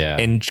time. Yeah.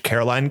 And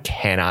Caroline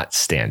cannot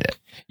stand it.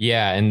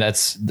 Yeah. And I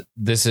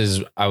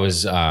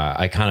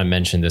kind of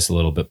mentioned this a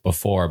little bit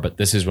before, but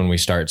this is when we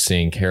start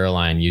seeing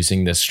Caroline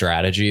using this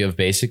strategy of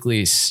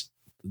basically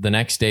the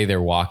next day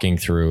they're walking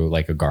through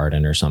like a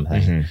garden or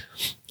something,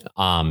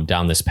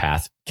 down this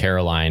path,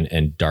 Caroline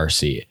and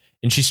Darcy.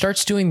 And she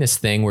starts doing this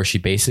thing where she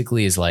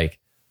basically is like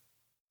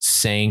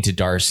saying to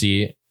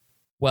Darcy,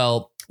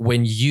 well,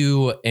 when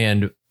you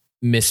and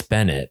Miss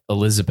Bennet,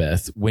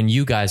 Elizabeth, when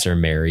you guys are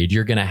married,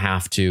 you're going to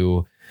have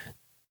to,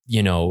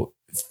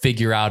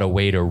 figure out a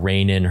way to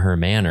rein in her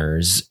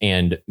manners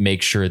and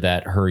make sure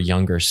that her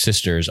younger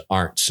sisters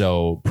aren't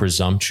so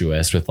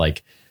presumptuous with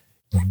like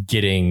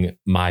getting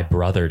my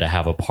brother to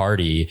have a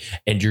party.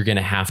 And you're going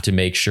to have to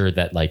make sure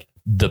that like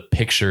the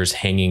pictures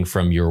hanging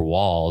from your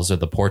walls or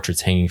the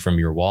portraits hanging from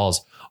your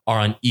walls are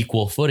on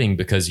equal footing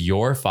because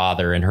your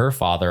father and her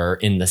father are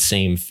in the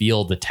same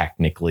field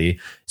technically.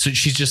 So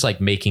she's just like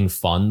making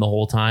fun the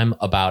whole time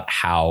about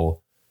how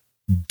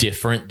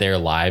different their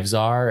lives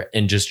are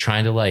and just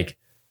trying to like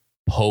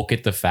poke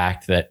at the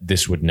fact that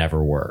this would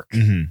never work.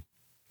 Mm-hmm.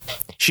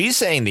 She's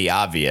saying the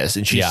obvious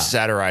and she's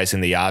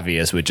satirizing the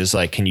obvious, which is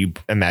like, can you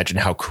imagine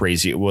how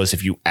crazy it was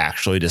if you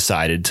actually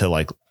decided to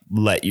like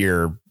let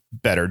your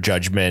better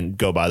judgment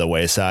go by the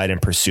wayside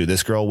and pursue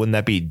this girl? Wouldn't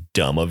that be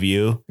dumb of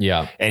you?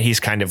 Yeah. And he's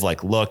kind of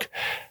like, look,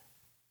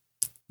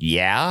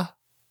 yeah,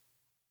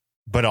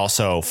 but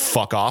also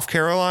fuck off,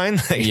 Caroline.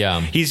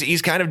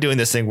 He's kind of doing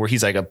this thing where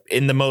he's like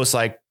in the most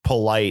like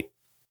polite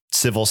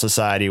civil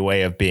society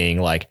way of being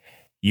like,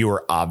 you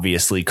are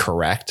obviously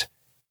correct.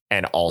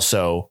 And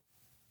also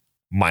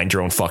mind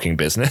your own fucking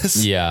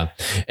business. Yeah.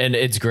 And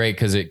it's great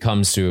because it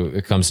comes to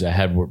a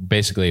head where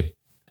basically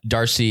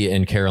Darcy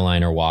and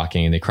Caroline are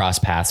walking and they cross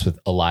paths with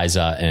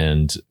Eliza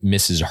and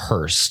Mrs.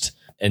 Hurst.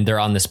 And they're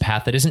on this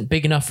path that isn't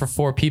big enough for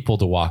 4 people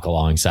to walk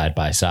along side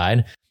by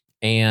side.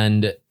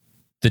 And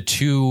the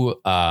two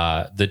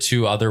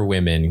other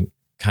women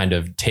kind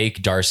of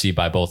take Darcy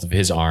by both of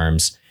his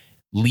arms,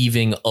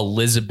 leaving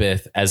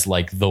Elizabeth as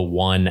like the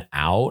one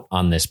out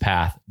on this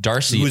path.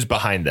 Darcy, who's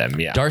behind them.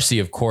 Yeah. Darcy,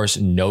 of course,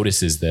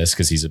 notices this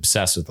because he's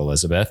obsessed with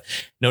Elizabeth,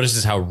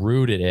 notices how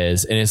rude it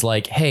is, and is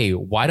like, hey,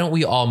 why don't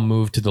we all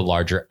move to the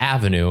larger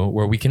avenue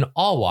where we can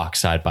all walk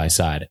side by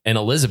side? And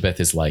Elizabeth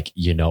is like,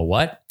 you know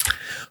what?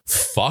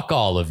 Fuck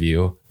all of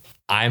you.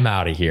 I'm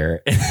out of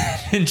here.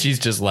 And she's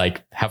just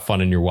like, have fun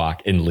in your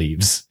walk, and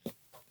leaves.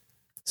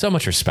 So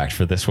much respect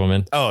for this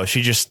woman. Oh,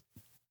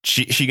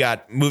 she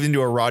got moved into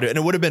a raw, and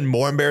it would have been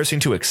more embarrassing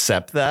to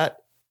accept that.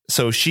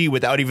 So she,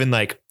 without even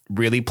like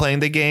really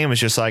playing the game, is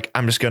just like,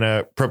 I'm just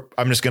gonna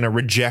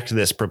reject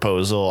this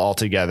proposal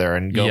altogether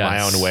and go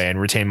my own way and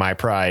retain my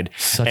pride.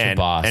 Such a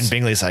boss. And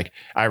Bingley's like,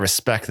 I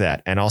respect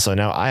that, and also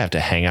now I have to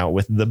hang out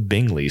with the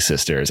Bingley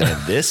sisters, and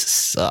this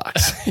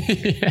sucks.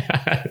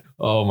 Yeah.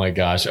 Oh my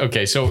gosh.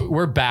 Okay, so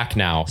we're back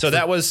now. So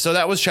that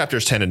was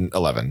chapters 10 and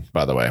 11,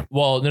 by the way.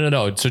 Well,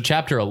 no. So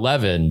chapter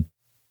 11.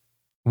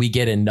 We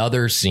get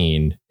another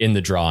scene in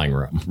the drawing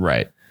room.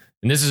 Right.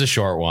 And this is a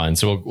short one,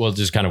 so we'll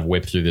just kind of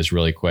whip through this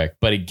really quick.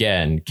 But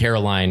again,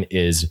 Caroline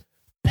is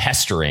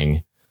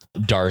pestering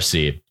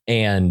Darcy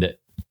and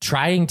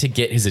trying to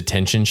get his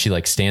attention. She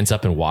like stands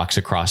up and walks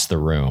across the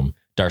room.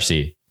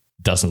 Darcy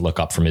doesn't look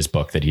up from his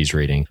book that he's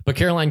reading. But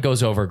Caroline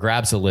goes over,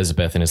 grabs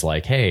Elizabeth and is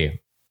like,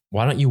 hey,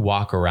 why don't you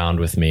walk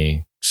around with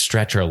me?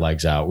 Stretch our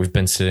legs out. We've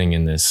been sitting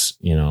in this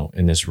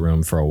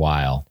room for a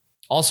while.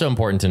 Also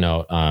important to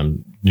note,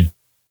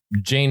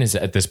 Jane is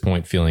at this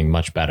point feeling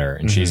much better,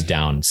 and she's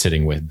down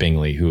sitting with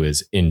Bingley, who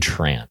is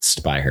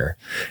entranced by her.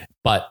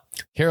 But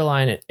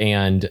Caroline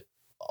and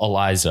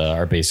Eliza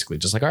are basically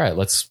just like, all right,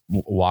 let's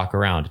walk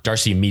around.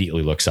 Darcy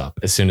immediately looks up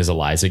as soon as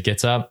Eliza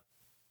gets up,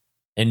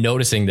 and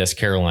noticing this,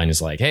 Caroline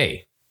is like,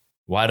 hey,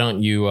 why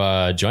don't you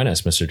join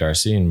us, Mr.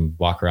 Darcy, and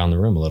walk around the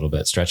room a little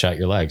bit, stretch out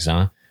your legs,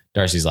 huh?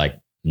 Darcy's like,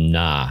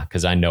 nah,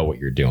 because I know what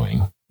you're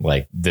doing.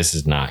 Like, this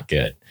is not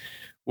good,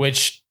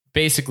 which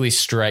basically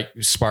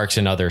sparks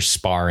another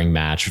sparring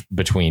match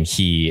between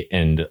he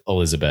and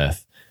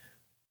Elizabeth.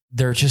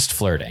 They're just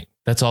flirting.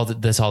 That's all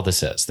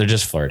this is. They're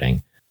just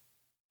flirting.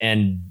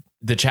 And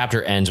the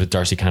chapter ends with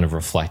Darcy kind of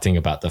reflecting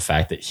about the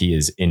fact that he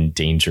is in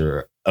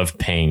danger of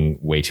paying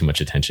way too much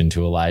attention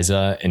to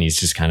Eliza. And he's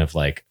just kind of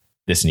like,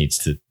 this needs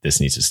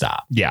to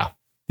stop. Yeah.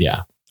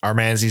 Yeah. Our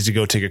man needs to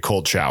go take a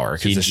cold shower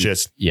because it's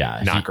just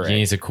not great. He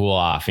needs to cool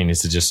off. He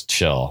needs to just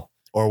chill.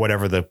 Or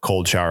whatever the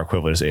cold shower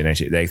equivalent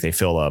is. They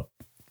fill up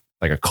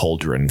like a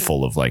cauldron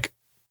full of like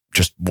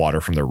just water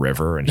from the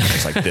river. And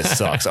he's like, this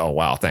sucks. Oh,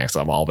 wow. Thanks.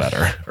 I'm all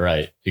better.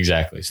 Right.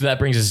 Exactly. So that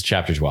brings us to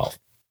chapter 12.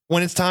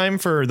 When it's time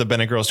for the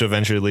Bennett girls to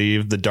eventually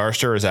leave, the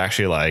Darster is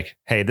actually like,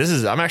 hey,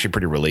 I'm actually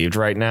pretty relieved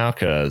right now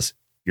because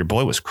your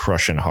boy was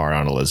crushing hard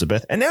on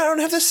Elizabeth and now I don't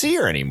have to see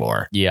her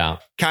anymore. Yeah.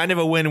 Kind of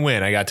a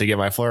win-win. I got to get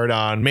my flirt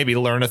on, maybe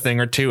learn a thing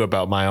or two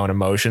about my own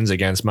emotions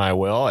against my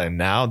will. And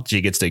now she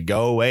gets to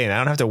go away and I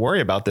don't have to worry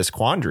about this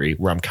quandary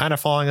where I'm kind of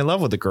falling in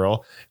love with a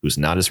girl who's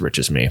not as rich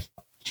as me.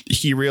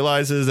 He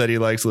realizes that he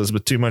likes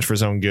Elizabeth too much for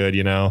his own good,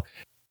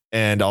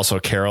 and also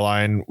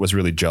Caroline was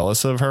really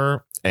jealous of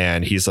her.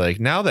 And he's like,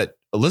 now that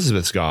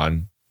Elizabeth's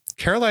gone,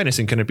 Caroline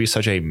isn't going to be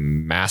such a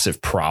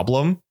massive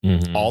problem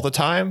all the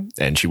time.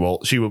 And she will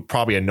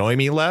probably annoy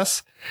me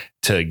less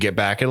to get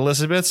back at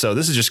Elizabeth. So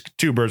this is just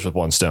 2 birds with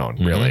 1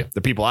 stone, really.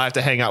 The people I have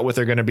to hang out with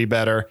are going to be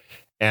better.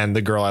 And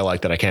the girl I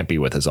like that I can't be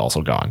with is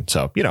also gone.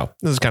 So,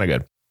 this is kind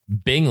of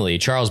good.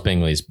 Charles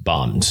Bingley's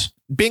bummed.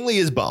 Bingley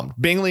is bummed.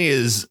 Bingley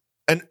is,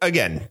 and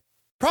again,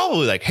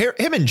 probably like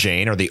him and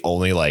Jane are the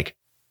only like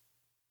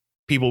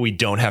people we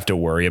don't have to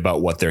worry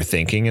about what they're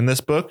thinking in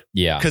this book.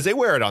 Yeah. Because they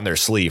wear it on their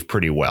sleeve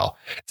pretty well.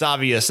 It's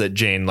obvious that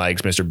Jane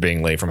likes Mr.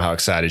 Bingley from how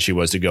excited she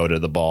was to go to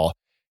the ball.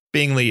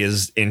 Bingley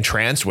is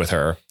entranced with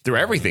her through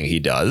everything he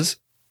does.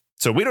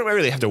 So we don't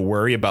really have to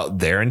worry about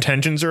their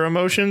intentions or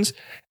emotions.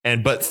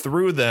 But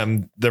through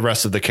them, the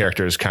rest of the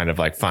characters kind of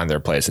like find their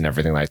place and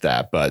everything like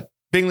that. But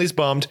Bingley's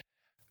bummed.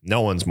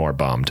 No one's more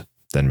bummed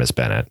than Miss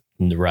Bennet.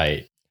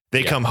 Right.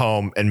 They come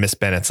home and Miss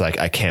Bennet's like,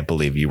 I can't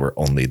believe you were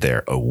only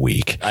there a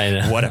week. I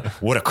know.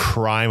 What a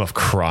crime of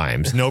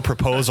crimes. No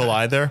proposal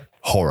either.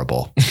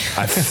 horrible.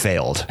 I've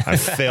failed.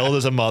 I've failed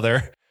as a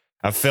mother.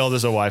 I've failed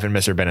as a wife. And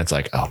Mr. Bennett's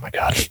like, oh my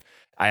God,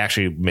 I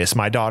actually miss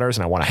my daughters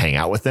and I want to hang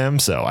out with them.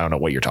 So I don't know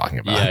what you're talking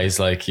about. Yeah, he's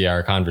like, yeah,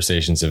 our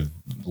conversations have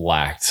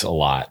lacked a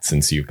lot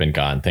since you've been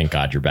gone. Thank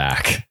God you're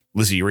back.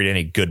 Lizzie, you read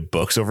any good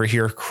books over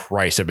here?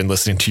 Christ, I've been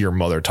listening to your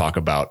mother talk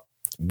about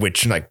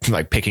which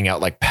like picking out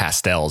like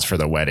pastels for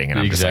the wedding. And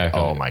I'm just like,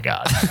 oh my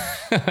God.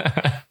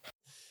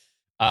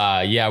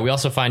 Yeah, we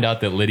also find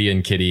out that Lydia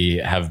and Kitty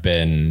have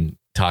been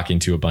talking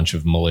to a bunch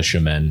of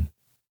militiamen,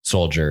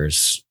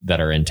 soldiers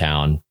that are in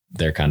town.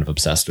 They're kind of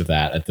obsessed with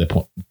that at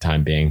the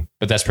time being.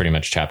 But that's pretty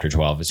much chapter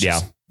 12. It's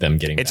just them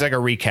getting It's back.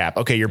 Like a recap.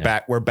 Okay, you're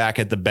back. We're back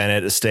at the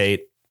Bennett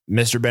estate.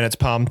 Mr. Bennett's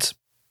pumped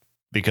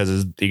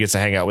because he gets to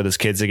hang out with his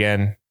kids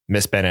again.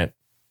 Miss Bennett,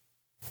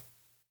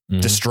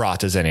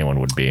 distraught as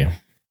anyone would be.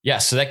 Yeah,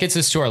 so that gets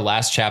us to our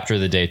last chapter of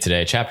the day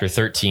today. Chapter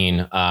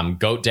 13,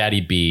 Goat Daddy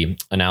B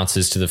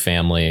announces to the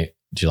family.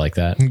 Do you like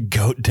that?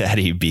 Goat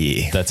Daddy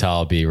B. That's how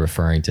I'll be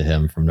referring to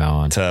him from now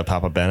on. To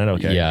Papa Bennett?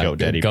 Okay. Yeah, Goat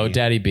Daddy B. Goat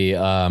Daddy B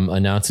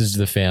announces to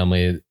the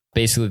family.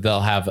 Basically,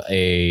 they'll have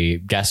a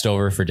guest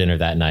over for dinner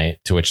that night,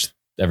 to which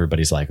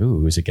everybody's like, ooh,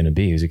 who's it going to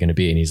be? Who's it going to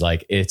be? And he's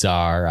like, it's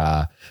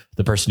our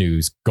the person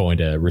who's going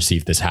to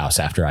receive this house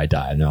after I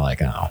die. And they're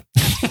like, oh,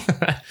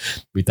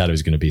 we thought it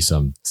was going to be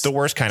the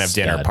worst kind of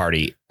dinner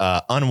party,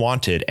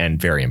 unwanted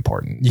and very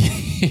important.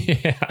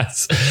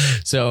 Yes.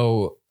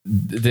 So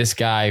this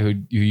guy who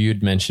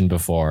you'd mentioned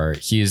before,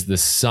 he is the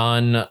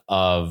son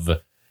of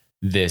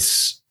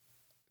this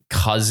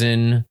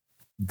cousin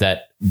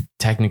that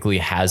technically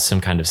has some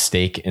kind of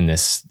stake in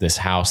this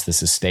house,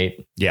 this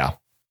estate. Yeah.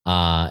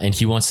 And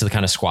he wants to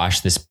kind of squash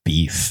this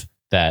beef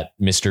that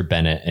Mr.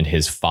 Bennett and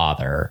his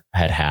father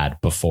had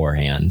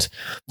beforehand.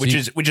 Which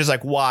is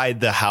like why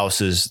the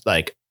house is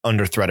like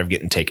under threat of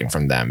getting taken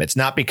from them. It's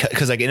not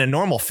because like in a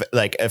normal,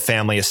 like a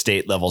family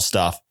estate level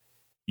stuff,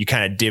 you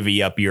kind of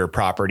divvy up your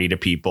property to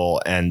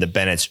people and the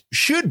Bennetts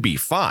should be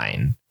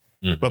fine.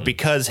 Mm-hmm. But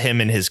because him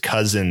and his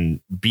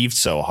cousin beefed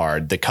so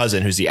hard, the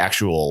cousin who's the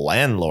actual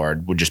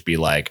landlord would just be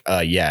like,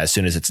 yeah, as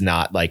soon as it's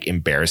not like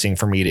embarrassing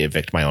for me to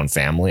evict my own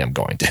family, I'm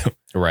going to.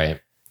 Right.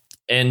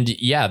 And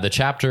yeah, the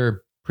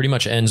chapter pretty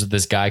much ends with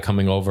this guy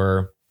coming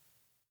over.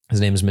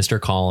 His name is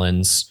Mr.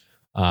 Collins.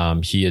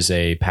 He is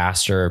a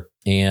pastor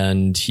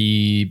and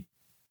he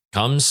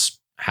comes,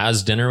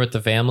 has dinner with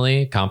the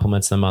family,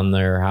 compliments them on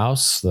their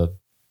house, the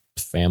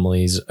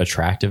family's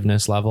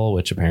attractiveness level,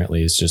 which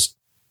apparently is just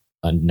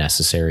a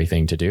necessary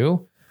thing to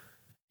do.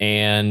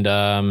 And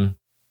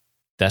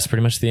that's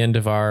pretty much the end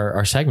of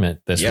our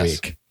segment this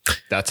week.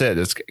 That's it.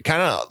 It's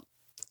kind of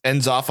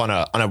ends off on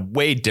a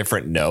way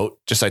different note,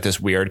 just like this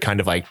weird kind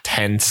of like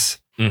tense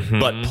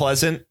but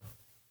pleasant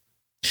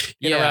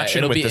interaction.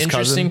 It'll with be this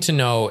interesting cousin. to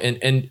know.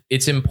 And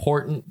it's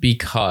important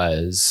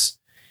because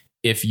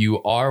if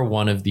you are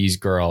one of these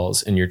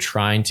girls and you're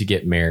trying to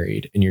get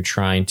married and you're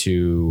trying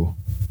to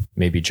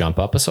maybe jump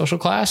up a social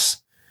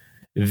class,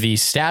 the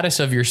status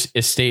of your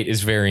estate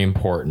is very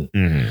important.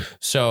 Mm-hmm.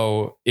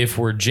 So if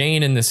we're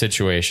Jane in this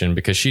situation,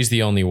 because she's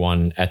the only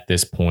one at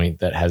this point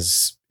that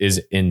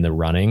is in the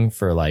running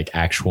for like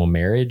actual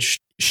marriage,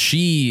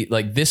 she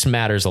like this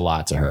matters a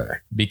lot to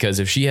her, because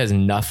if she has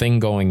nothing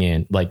going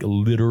in, like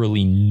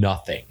literally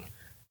nothing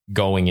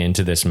going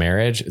into this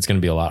marriage, it's going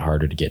to be a lot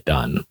harder to get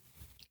done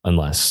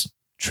unless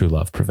true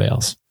love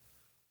prevails.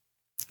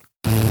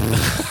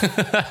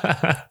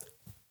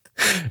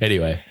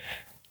 Anyway,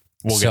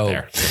 we'll get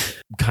there.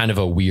 Kind of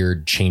a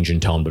weird change in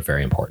tone, but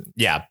very important.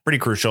 Yeah, pretty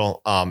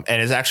crucial. And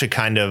it's actually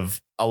kind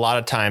of a lot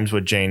of times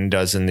what Jane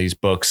does in these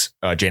books,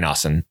 Jane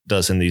Austen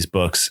does in these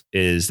books,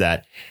 is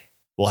that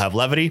we'll have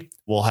levity,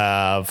 we'll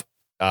have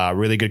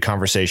really good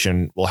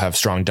conversation, we'll have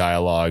strong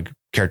dialogue,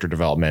 character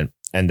development,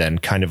 and then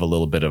kind of a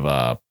little bit of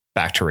a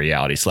back to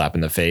reality slap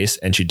in the face.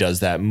 And she does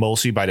that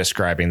mostly by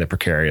describing the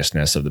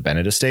precariousness of the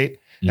Bennett estate.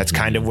 That's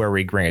kind of where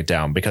we bring it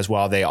down, because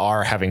while they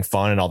are having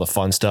fun and all the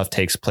fun stuff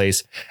takes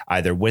place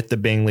either with the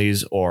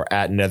Bingleys or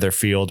at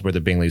Netherfield where the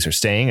Bingleys are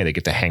staying and they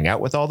get to hang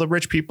out with all the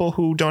rich people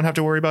who don't have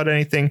to worry about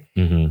anything.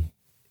 Mm-hmm.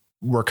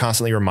 We're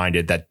constantly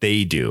reminded that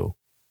they do.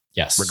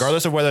 Yes.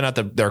 Regardless of whether or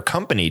not their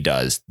company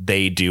does,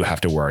 they do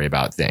have to worry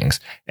about things,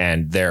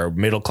 and their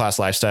middle class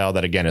lifestyle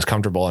that again is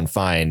comfortable and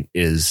fine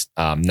is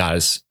not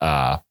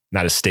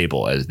as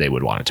stable as they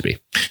would want it to be.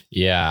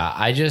 Yeah.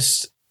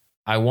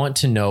 I want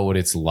to know what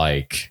it's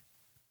like.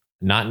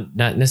 Not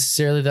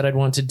necessarily that I'd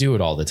want to do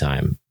it all the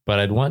time, but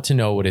I'd want to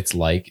know what it's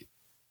like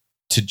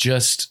to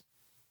just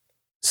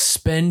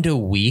spend a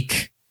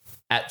week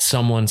at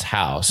someone's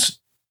house,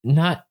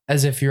 not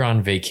as if you're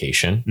on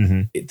vacation.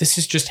 Mm-hmm. This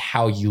is just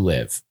how you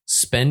live.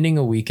 Spending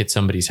a week at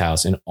somebody's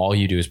house and all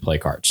you do is play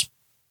cards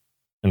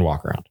and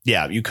walk around.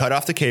 Yeah. You cut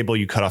off the cable,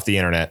 you cut off the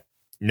internet,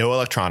 no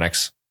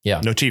electronics, no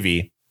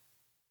TV.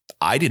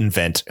 I'd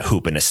invent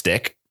hoop and a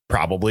stick,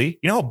 probably.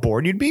 You know how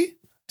bored you'd be?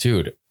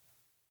 Dude,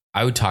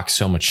 I would talk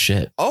so much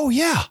shit. Oh,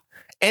 yeah.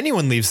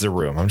 Anyone leaves the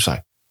room, I'm just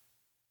like,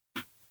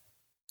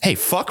 hey,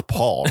 fuck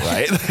Paul,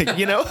 right? Like,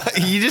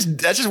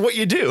 that's just what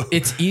you do.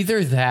 It's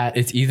either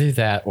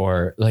that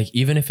or like,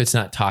 even if it's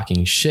not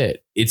talking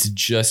shit, it's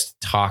just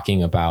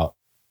talking about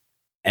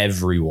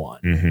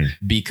everyone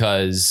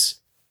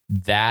because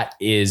that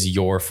is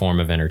your form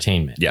of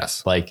entertainment.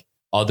 Yes. Like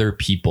other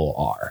people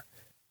are.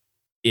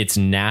 It's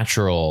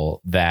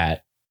natural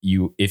that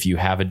if you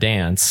have a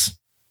dance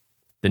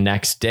the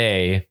next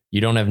day, you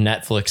don't have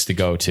Netflix to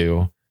go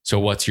to. So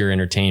what's your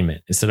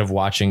entertainment? Instead of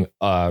watching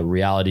a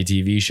reality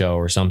TV show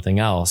or something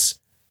else,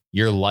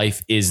 your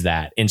life is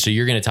that. And so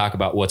you're going to talk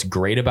about what's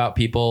great about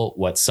people,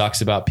 what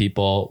sucks about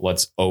people,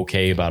 what's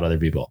okay about other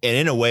people. And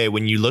in a way,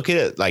 when you look at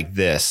it like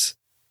this,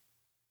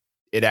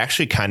 it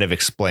actually kind of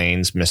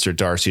explains Mr.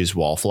 Darcy's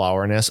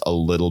wallflowerness a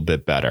little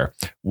bit better.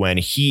 When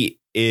he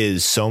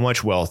is so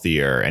much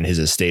wealthier and his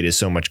estate is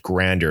so much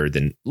grander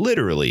than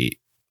literally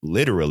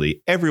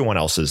everyone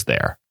else is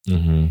there.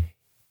 Mm-hmm.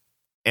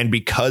 And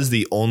because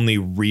the only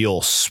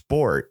real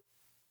sport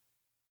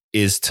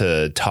is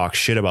to talk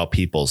shit about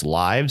people's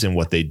lives and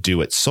what they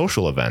do at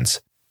social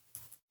events,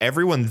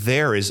 everyone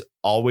there is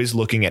always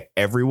looking at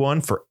everyone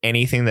for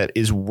anything that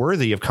is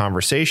worthy of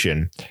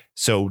conversation.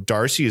 So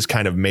Darcy has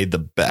kind of made the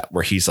bet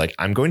where he's like,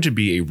 I'm going to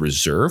be a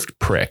reserved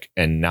prick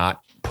and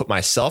not put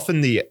myself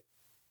in the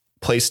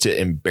place to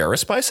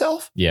embarrass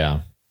myself.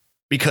 Yeah.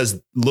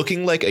 Because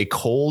looking like a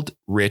cold,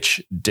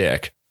 rich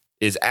dick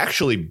is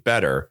actually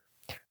better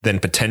than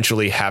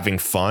potentially having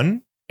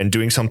fun and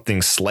doing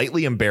something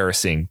slightly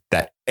embarrassing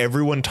that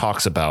everyone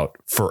talks about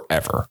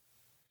forever.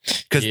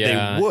 Because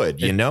they would,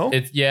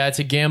 it's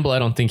a gamble. I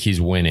don't think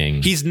he's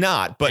winning. He's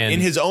not. But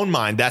in his own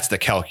mind, that's the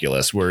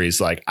calculus where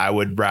he's like, I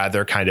would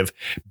rather kind of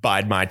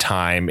bide my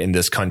time in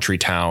this country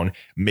town,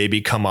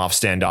 maybe come off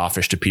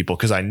standoffish to people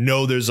because I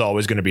know there's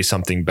always going to be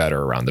something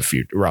better around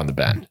the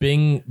bend.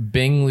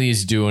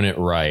 Bingley's doing it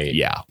right.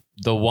 Yeah.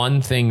 The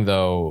one thing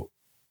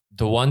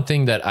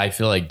that I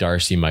feel like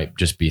Darcy might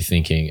just be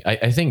thinking,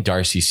 I think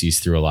Darcy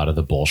sees through a lot of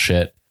the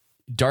bullshit.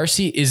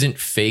 Darcy isn't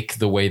fake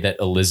the way that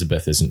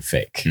Elizabeth isn't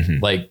fake. Mm-hmm.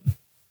 Like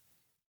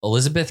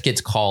Elizabeth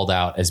gets called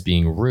out as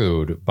being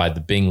rude by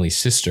the Bingley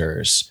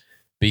sisters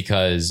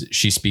because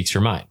she speaks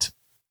her mind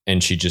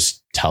and she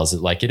just tells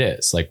it like it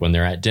is. Like when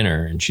they're at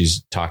dinner and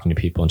she's talking to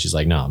people and she's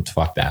like, no,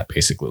 fuck that.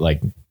 Basically,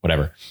 like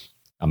whatever.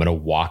 I'm going to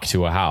walk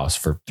to a house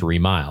for 3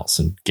 miles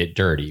and get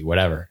dirty,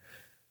 whatever.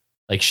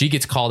 Like she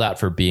gets called out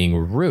for being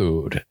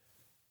rude.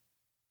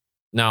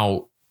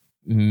 Now,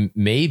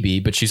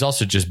 maybe, but she's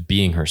also just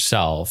being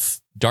herself.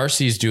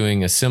 Darcy's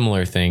doing a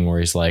similar thing where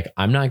he's like,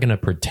 I'm not going to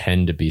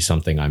pretend to be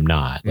something I'm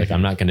not. Like,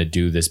 I'm not going to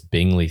do this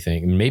Bingley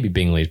thing. Maybe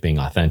Bingley is being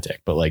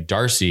authentic, but like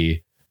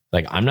Darcy,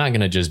 like, I'm not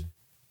going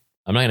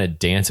to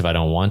dance if I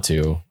don't want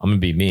to. I'm going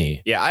to be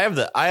me. Yeah.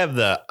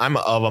 I'm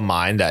of a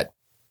mind that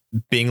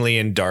Bingley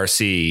and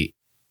Darcy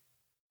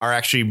are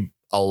actually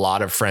a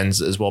lot of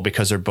friends as well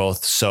because they're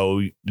both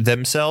so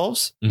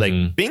themselves. Mm-hmm.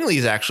 Like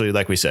Bingley's actually,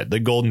 like we said, the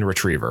golden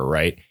retriever,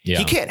 right? Yeah.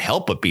 He can't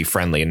help but be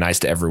friendly and nice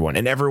to everyone,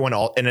 and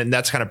and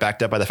that's kind of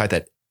backed up by the fact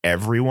that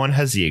everyone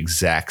has the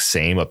exact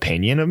same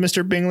opinion of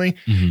Mr. Bingley.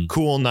 Mm-hmm.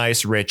 Cool,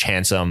 nice, rich,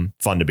 handsome,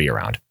 fun to be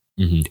around.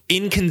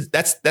 Mm-hmm.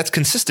 That's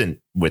consistent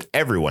with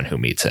everyone who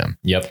meets him.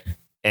 Yep.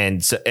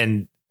 And so,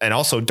 and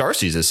also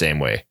Darcy's the same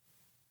way.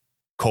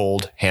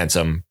 Cold,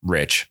 handsome,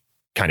 rich,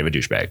 kind of a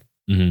douchebag.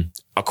 Mm-hmm.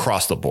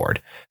 Across the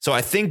board. So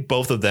I think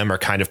both of them are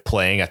kind of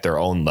playing at their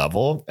own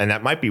level, and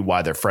that might be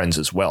why they're friends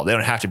as well. They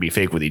don't have to be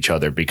fake with each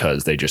other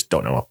because they just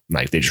don't know,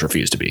 like they just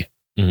refuse to be.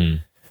 Mm-hmm.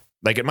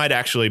 Like it might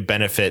actually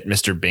benefit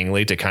Mr.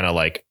 Bingley to kind of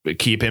like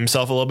keep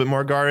himself a little bit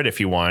more guarded if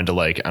he wanted to,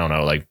 like, I don't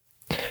know, like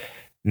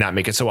not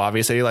make it so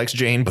obvious that he likes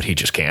Jane, but he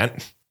just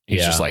can't.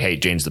 He's just like, hey,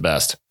 Jane's the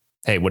best.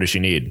 Hey, what does she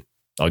need?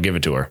 I'll give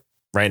it to her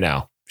right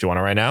now. If you want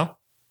it right now,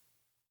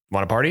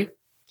 want a party?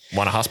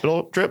 Want a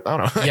hospital trip? I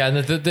don't know. Yeah.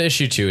 The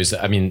issue too is,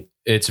 I mean,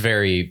 it's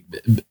very,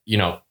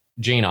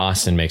 Jane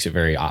Austen makes it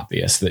very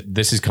obvious that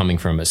this is coming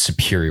from a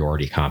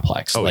superiority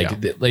complex. Like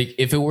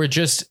if it were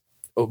just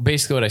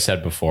basically what I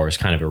said before is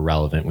kind of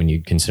irrelevant when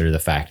you consider the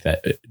fact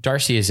that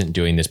Darcy isn't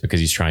doing this because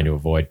he's trying to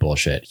avoid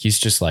bullshit. He's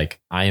just like,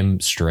 I am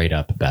straight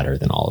up better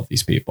than all of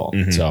these people.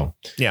 Mm-hmm. So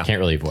can't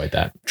really avoid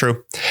that.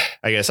 True.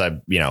 I guess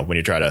when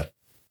you try to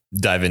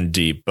dive in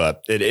deep,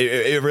 but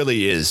it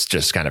really is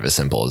just kind of as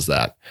simple as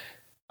that.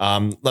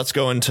 Let's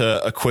go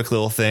into a quick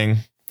little thing.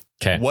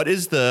 Okay. What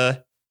is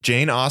the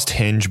Jane Austen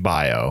Hinge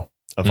bio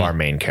of our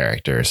main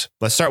characters?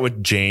 Let's start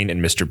with Jane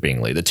and Mr.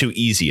 Bingley, the two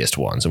easiest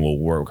ones, and we'll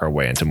work our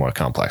way into more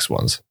complex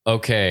ones.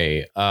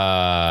 Okay.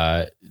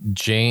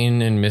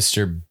 Jane and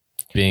Mr.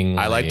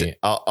 Bingley.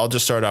 I'll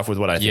just start off with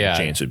what I think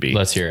Jane's would be.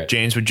 Let's hear it.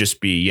 Jane's would just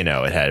be, it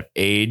had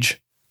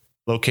age,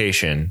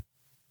 location,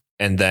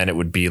 and then it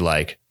would be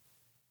like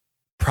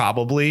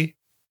probably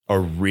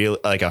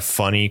a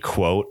funny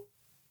quote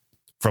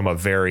from a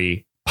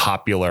very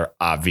popular,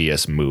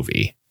 obvious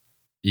movie.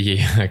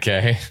 Yeah.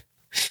 Okay.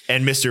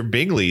 And Mr.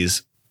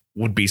 Bingley's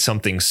would be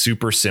something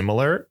super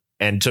similar.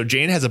 And so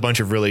Jane has a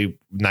bunch of really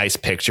nice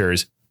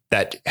pictures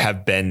that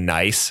have been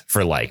nice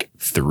for like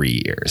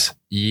 3 years.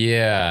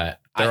 Yeah.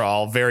 They're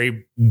all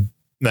very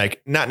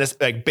like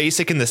like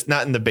basic in this,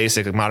 not in the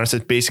basic like modern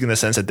sense, basic in the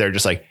sense that they're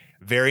just like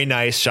very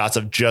nice shots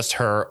of just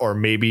her or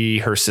maybe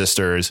her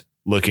sisters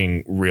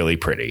looking really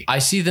pretty. I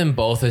see them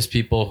both as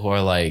people who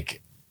are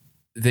like,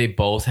 they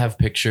both have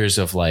pictures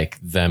of like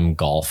them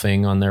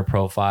golfing on their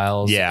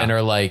profiles. Yeah. And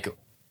are like,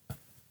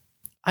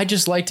 I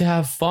just like to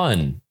have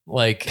fun.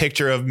 Like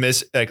picture of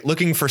Miss like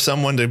looking for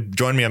someone to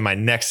join me on my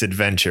next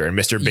adventure. And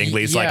Mr.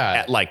 Bingley's like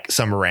at like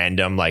some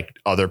random like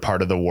other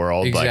part of the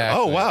world. Exactly. Like,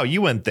 oh, wow,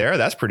 you went there.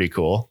 That's pretty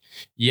cool.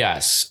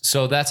 Yes.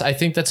 So I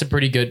think that's a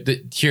pretty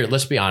good here.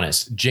 Let's be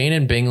honest. Jane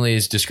and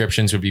Bingley's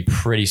descriptions would be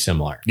pretty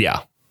similar.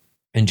 Yeah.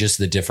 And just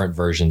the different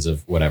versions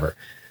of whatever.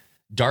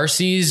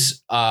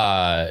 Darcy's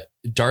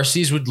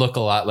would look a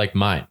lot like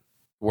mine,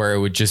 where it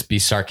would just be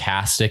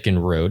sarcastic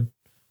and rude.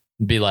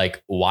 Be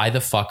like, why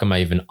the fuck am I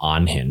even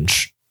on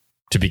Hinge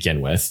to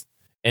begin with?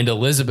 And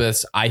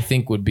Elizabeth's, I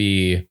think, would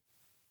be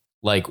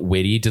like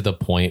witty to the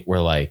point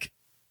where like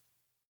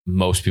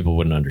most people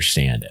wouldn't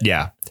understand it.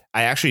 Yeah.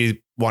 I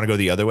actually want to go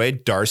the other way.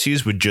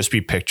 Darcy's would just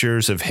be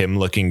pictures of him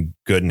looking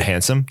good and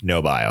handsome.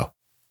 No bio.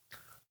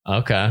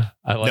 Okay.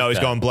 I like he's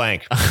going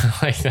blank. I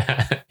like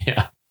that.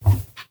 Yeah.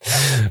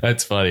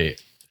 That's funny.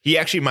 He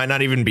actually might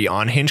not even be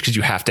on Hinge because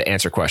you have to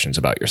answer questions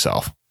about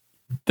yourself.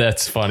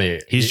 That's funny.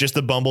 He's just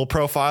the Bumble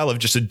profile of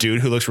just a dude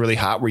who looks really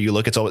hot where you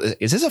look,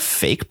 is this a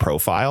fake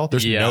profile?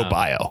 There's no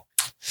bio.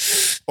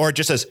 Or it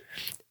just says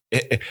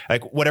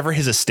like whatever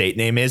his estate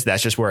name is.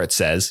 That's just where it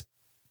says.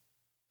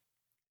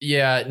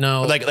 Yeah,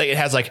 no. Like it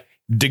has like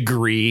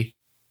degree,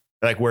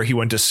 like where he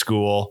went to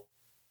school,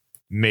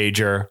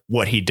 major,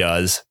 what he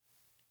does.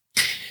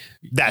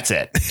 That's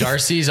it.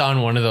 Darcy's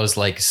on one of those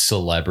like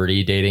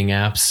celebrity dating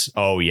apps.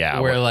 Oh, yeah.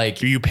 Where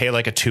like you pay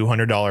like a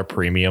 $200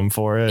 premium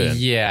for it.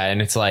 Yeah.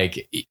 And it's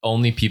like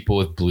only people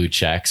with blue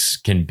checks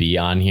can be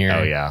on here.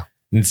 Oh, yeah.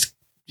 And it's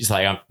just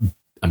like,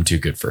 I'm too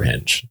good for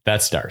Hinge.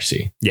 That's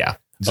Darcy. Yeah.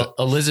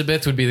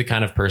 Elizabeth would be the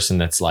kind of person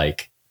that's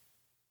like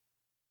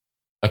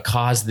a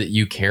cause that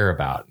you care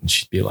about. And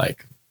she'd be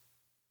like,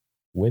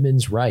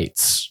 women's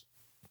rights.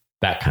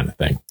 That kind of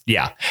thing.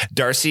 Yeah.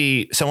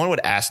 Darcy, someone would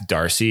ask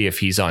Darcy if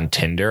he's on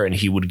Tinder and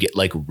he would get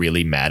like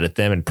really mad at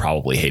them and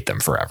probably hate them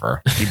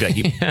forever. He'd be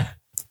like, yeah.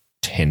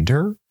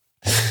 Tinder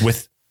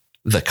with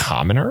the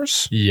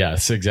commoners?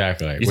 Yes,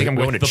 exactly. You think I'm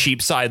going to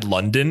Cheapside,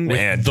 London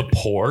and the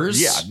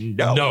poors?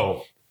 Yeah.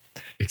 No.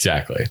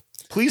 Exactly.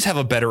 Please have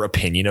a better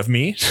opinion of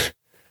me.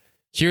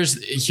 Here's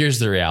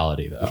the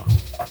reality, though.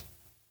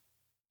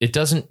 It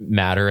doesn't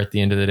matter at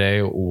the end of the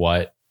day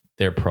what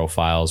their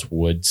profiles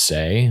would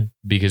say,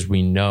 because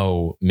we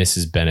know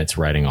Mrs. Bennet's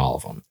writing all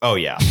of them. Oh,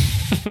 yeah.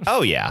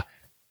 Oh, yeah.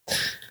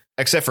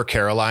 Except for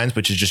Caroline's,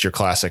 which is just your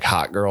classic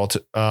hot girl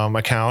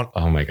account.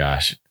 Oh, my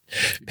gosh.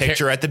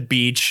 Picture at the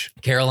beach.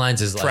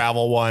 Caroline's is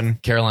travel one.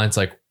 Caroline's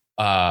like,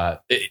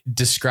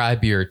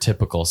 describe your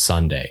typical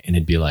Sunday. And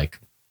it'd be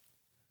like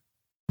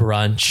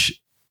brunch,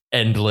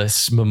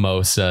 endless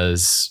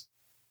mimosas,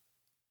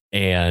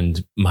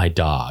 and my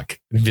dog.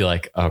 It'd be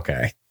like,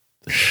 okay.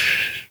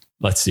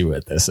 Let's see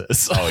what this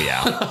is. Oh,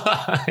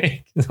 yeah.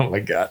 Oh,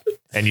 my God.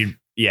 And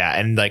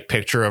and like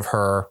picture of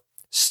her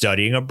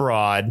studying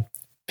abroad,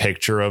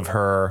 picture of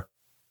her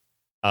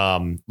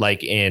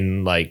like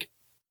in like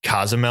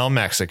Cozumel,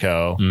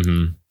 Mexico,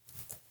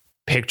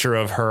 picture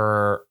of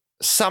her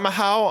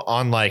somehow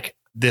on like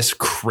this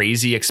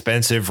crazy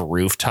expensive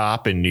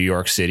rooftop in New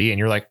York City. And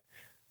you're like,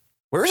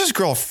 where's this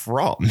girl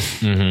from?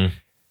 And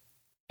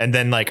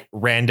then like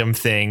random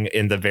thing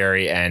in the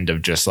very end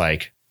of just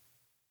like,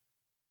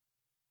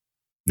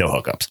 no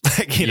hookups.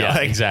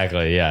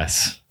 Exactly.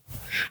 Yes.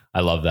 I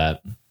love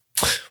that.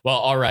 Well,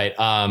 all right.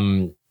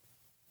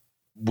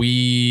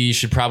 We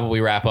should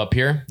probably wrap up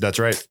here. That's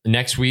right.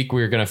 Next week,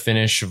 we're going to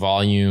finish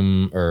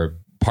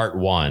part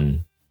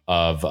 1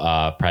 of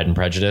Pride and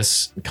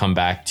Prejudice. Come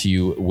back to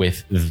you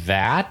with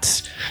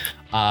that.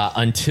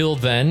 Until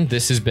then,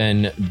 this has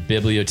been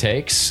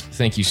Bibliothèques.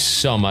 Thank you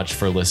so much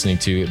for listening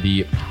to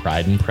the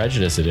Pride and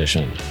Prejudice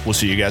edition. We'll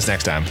see you guys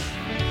next time.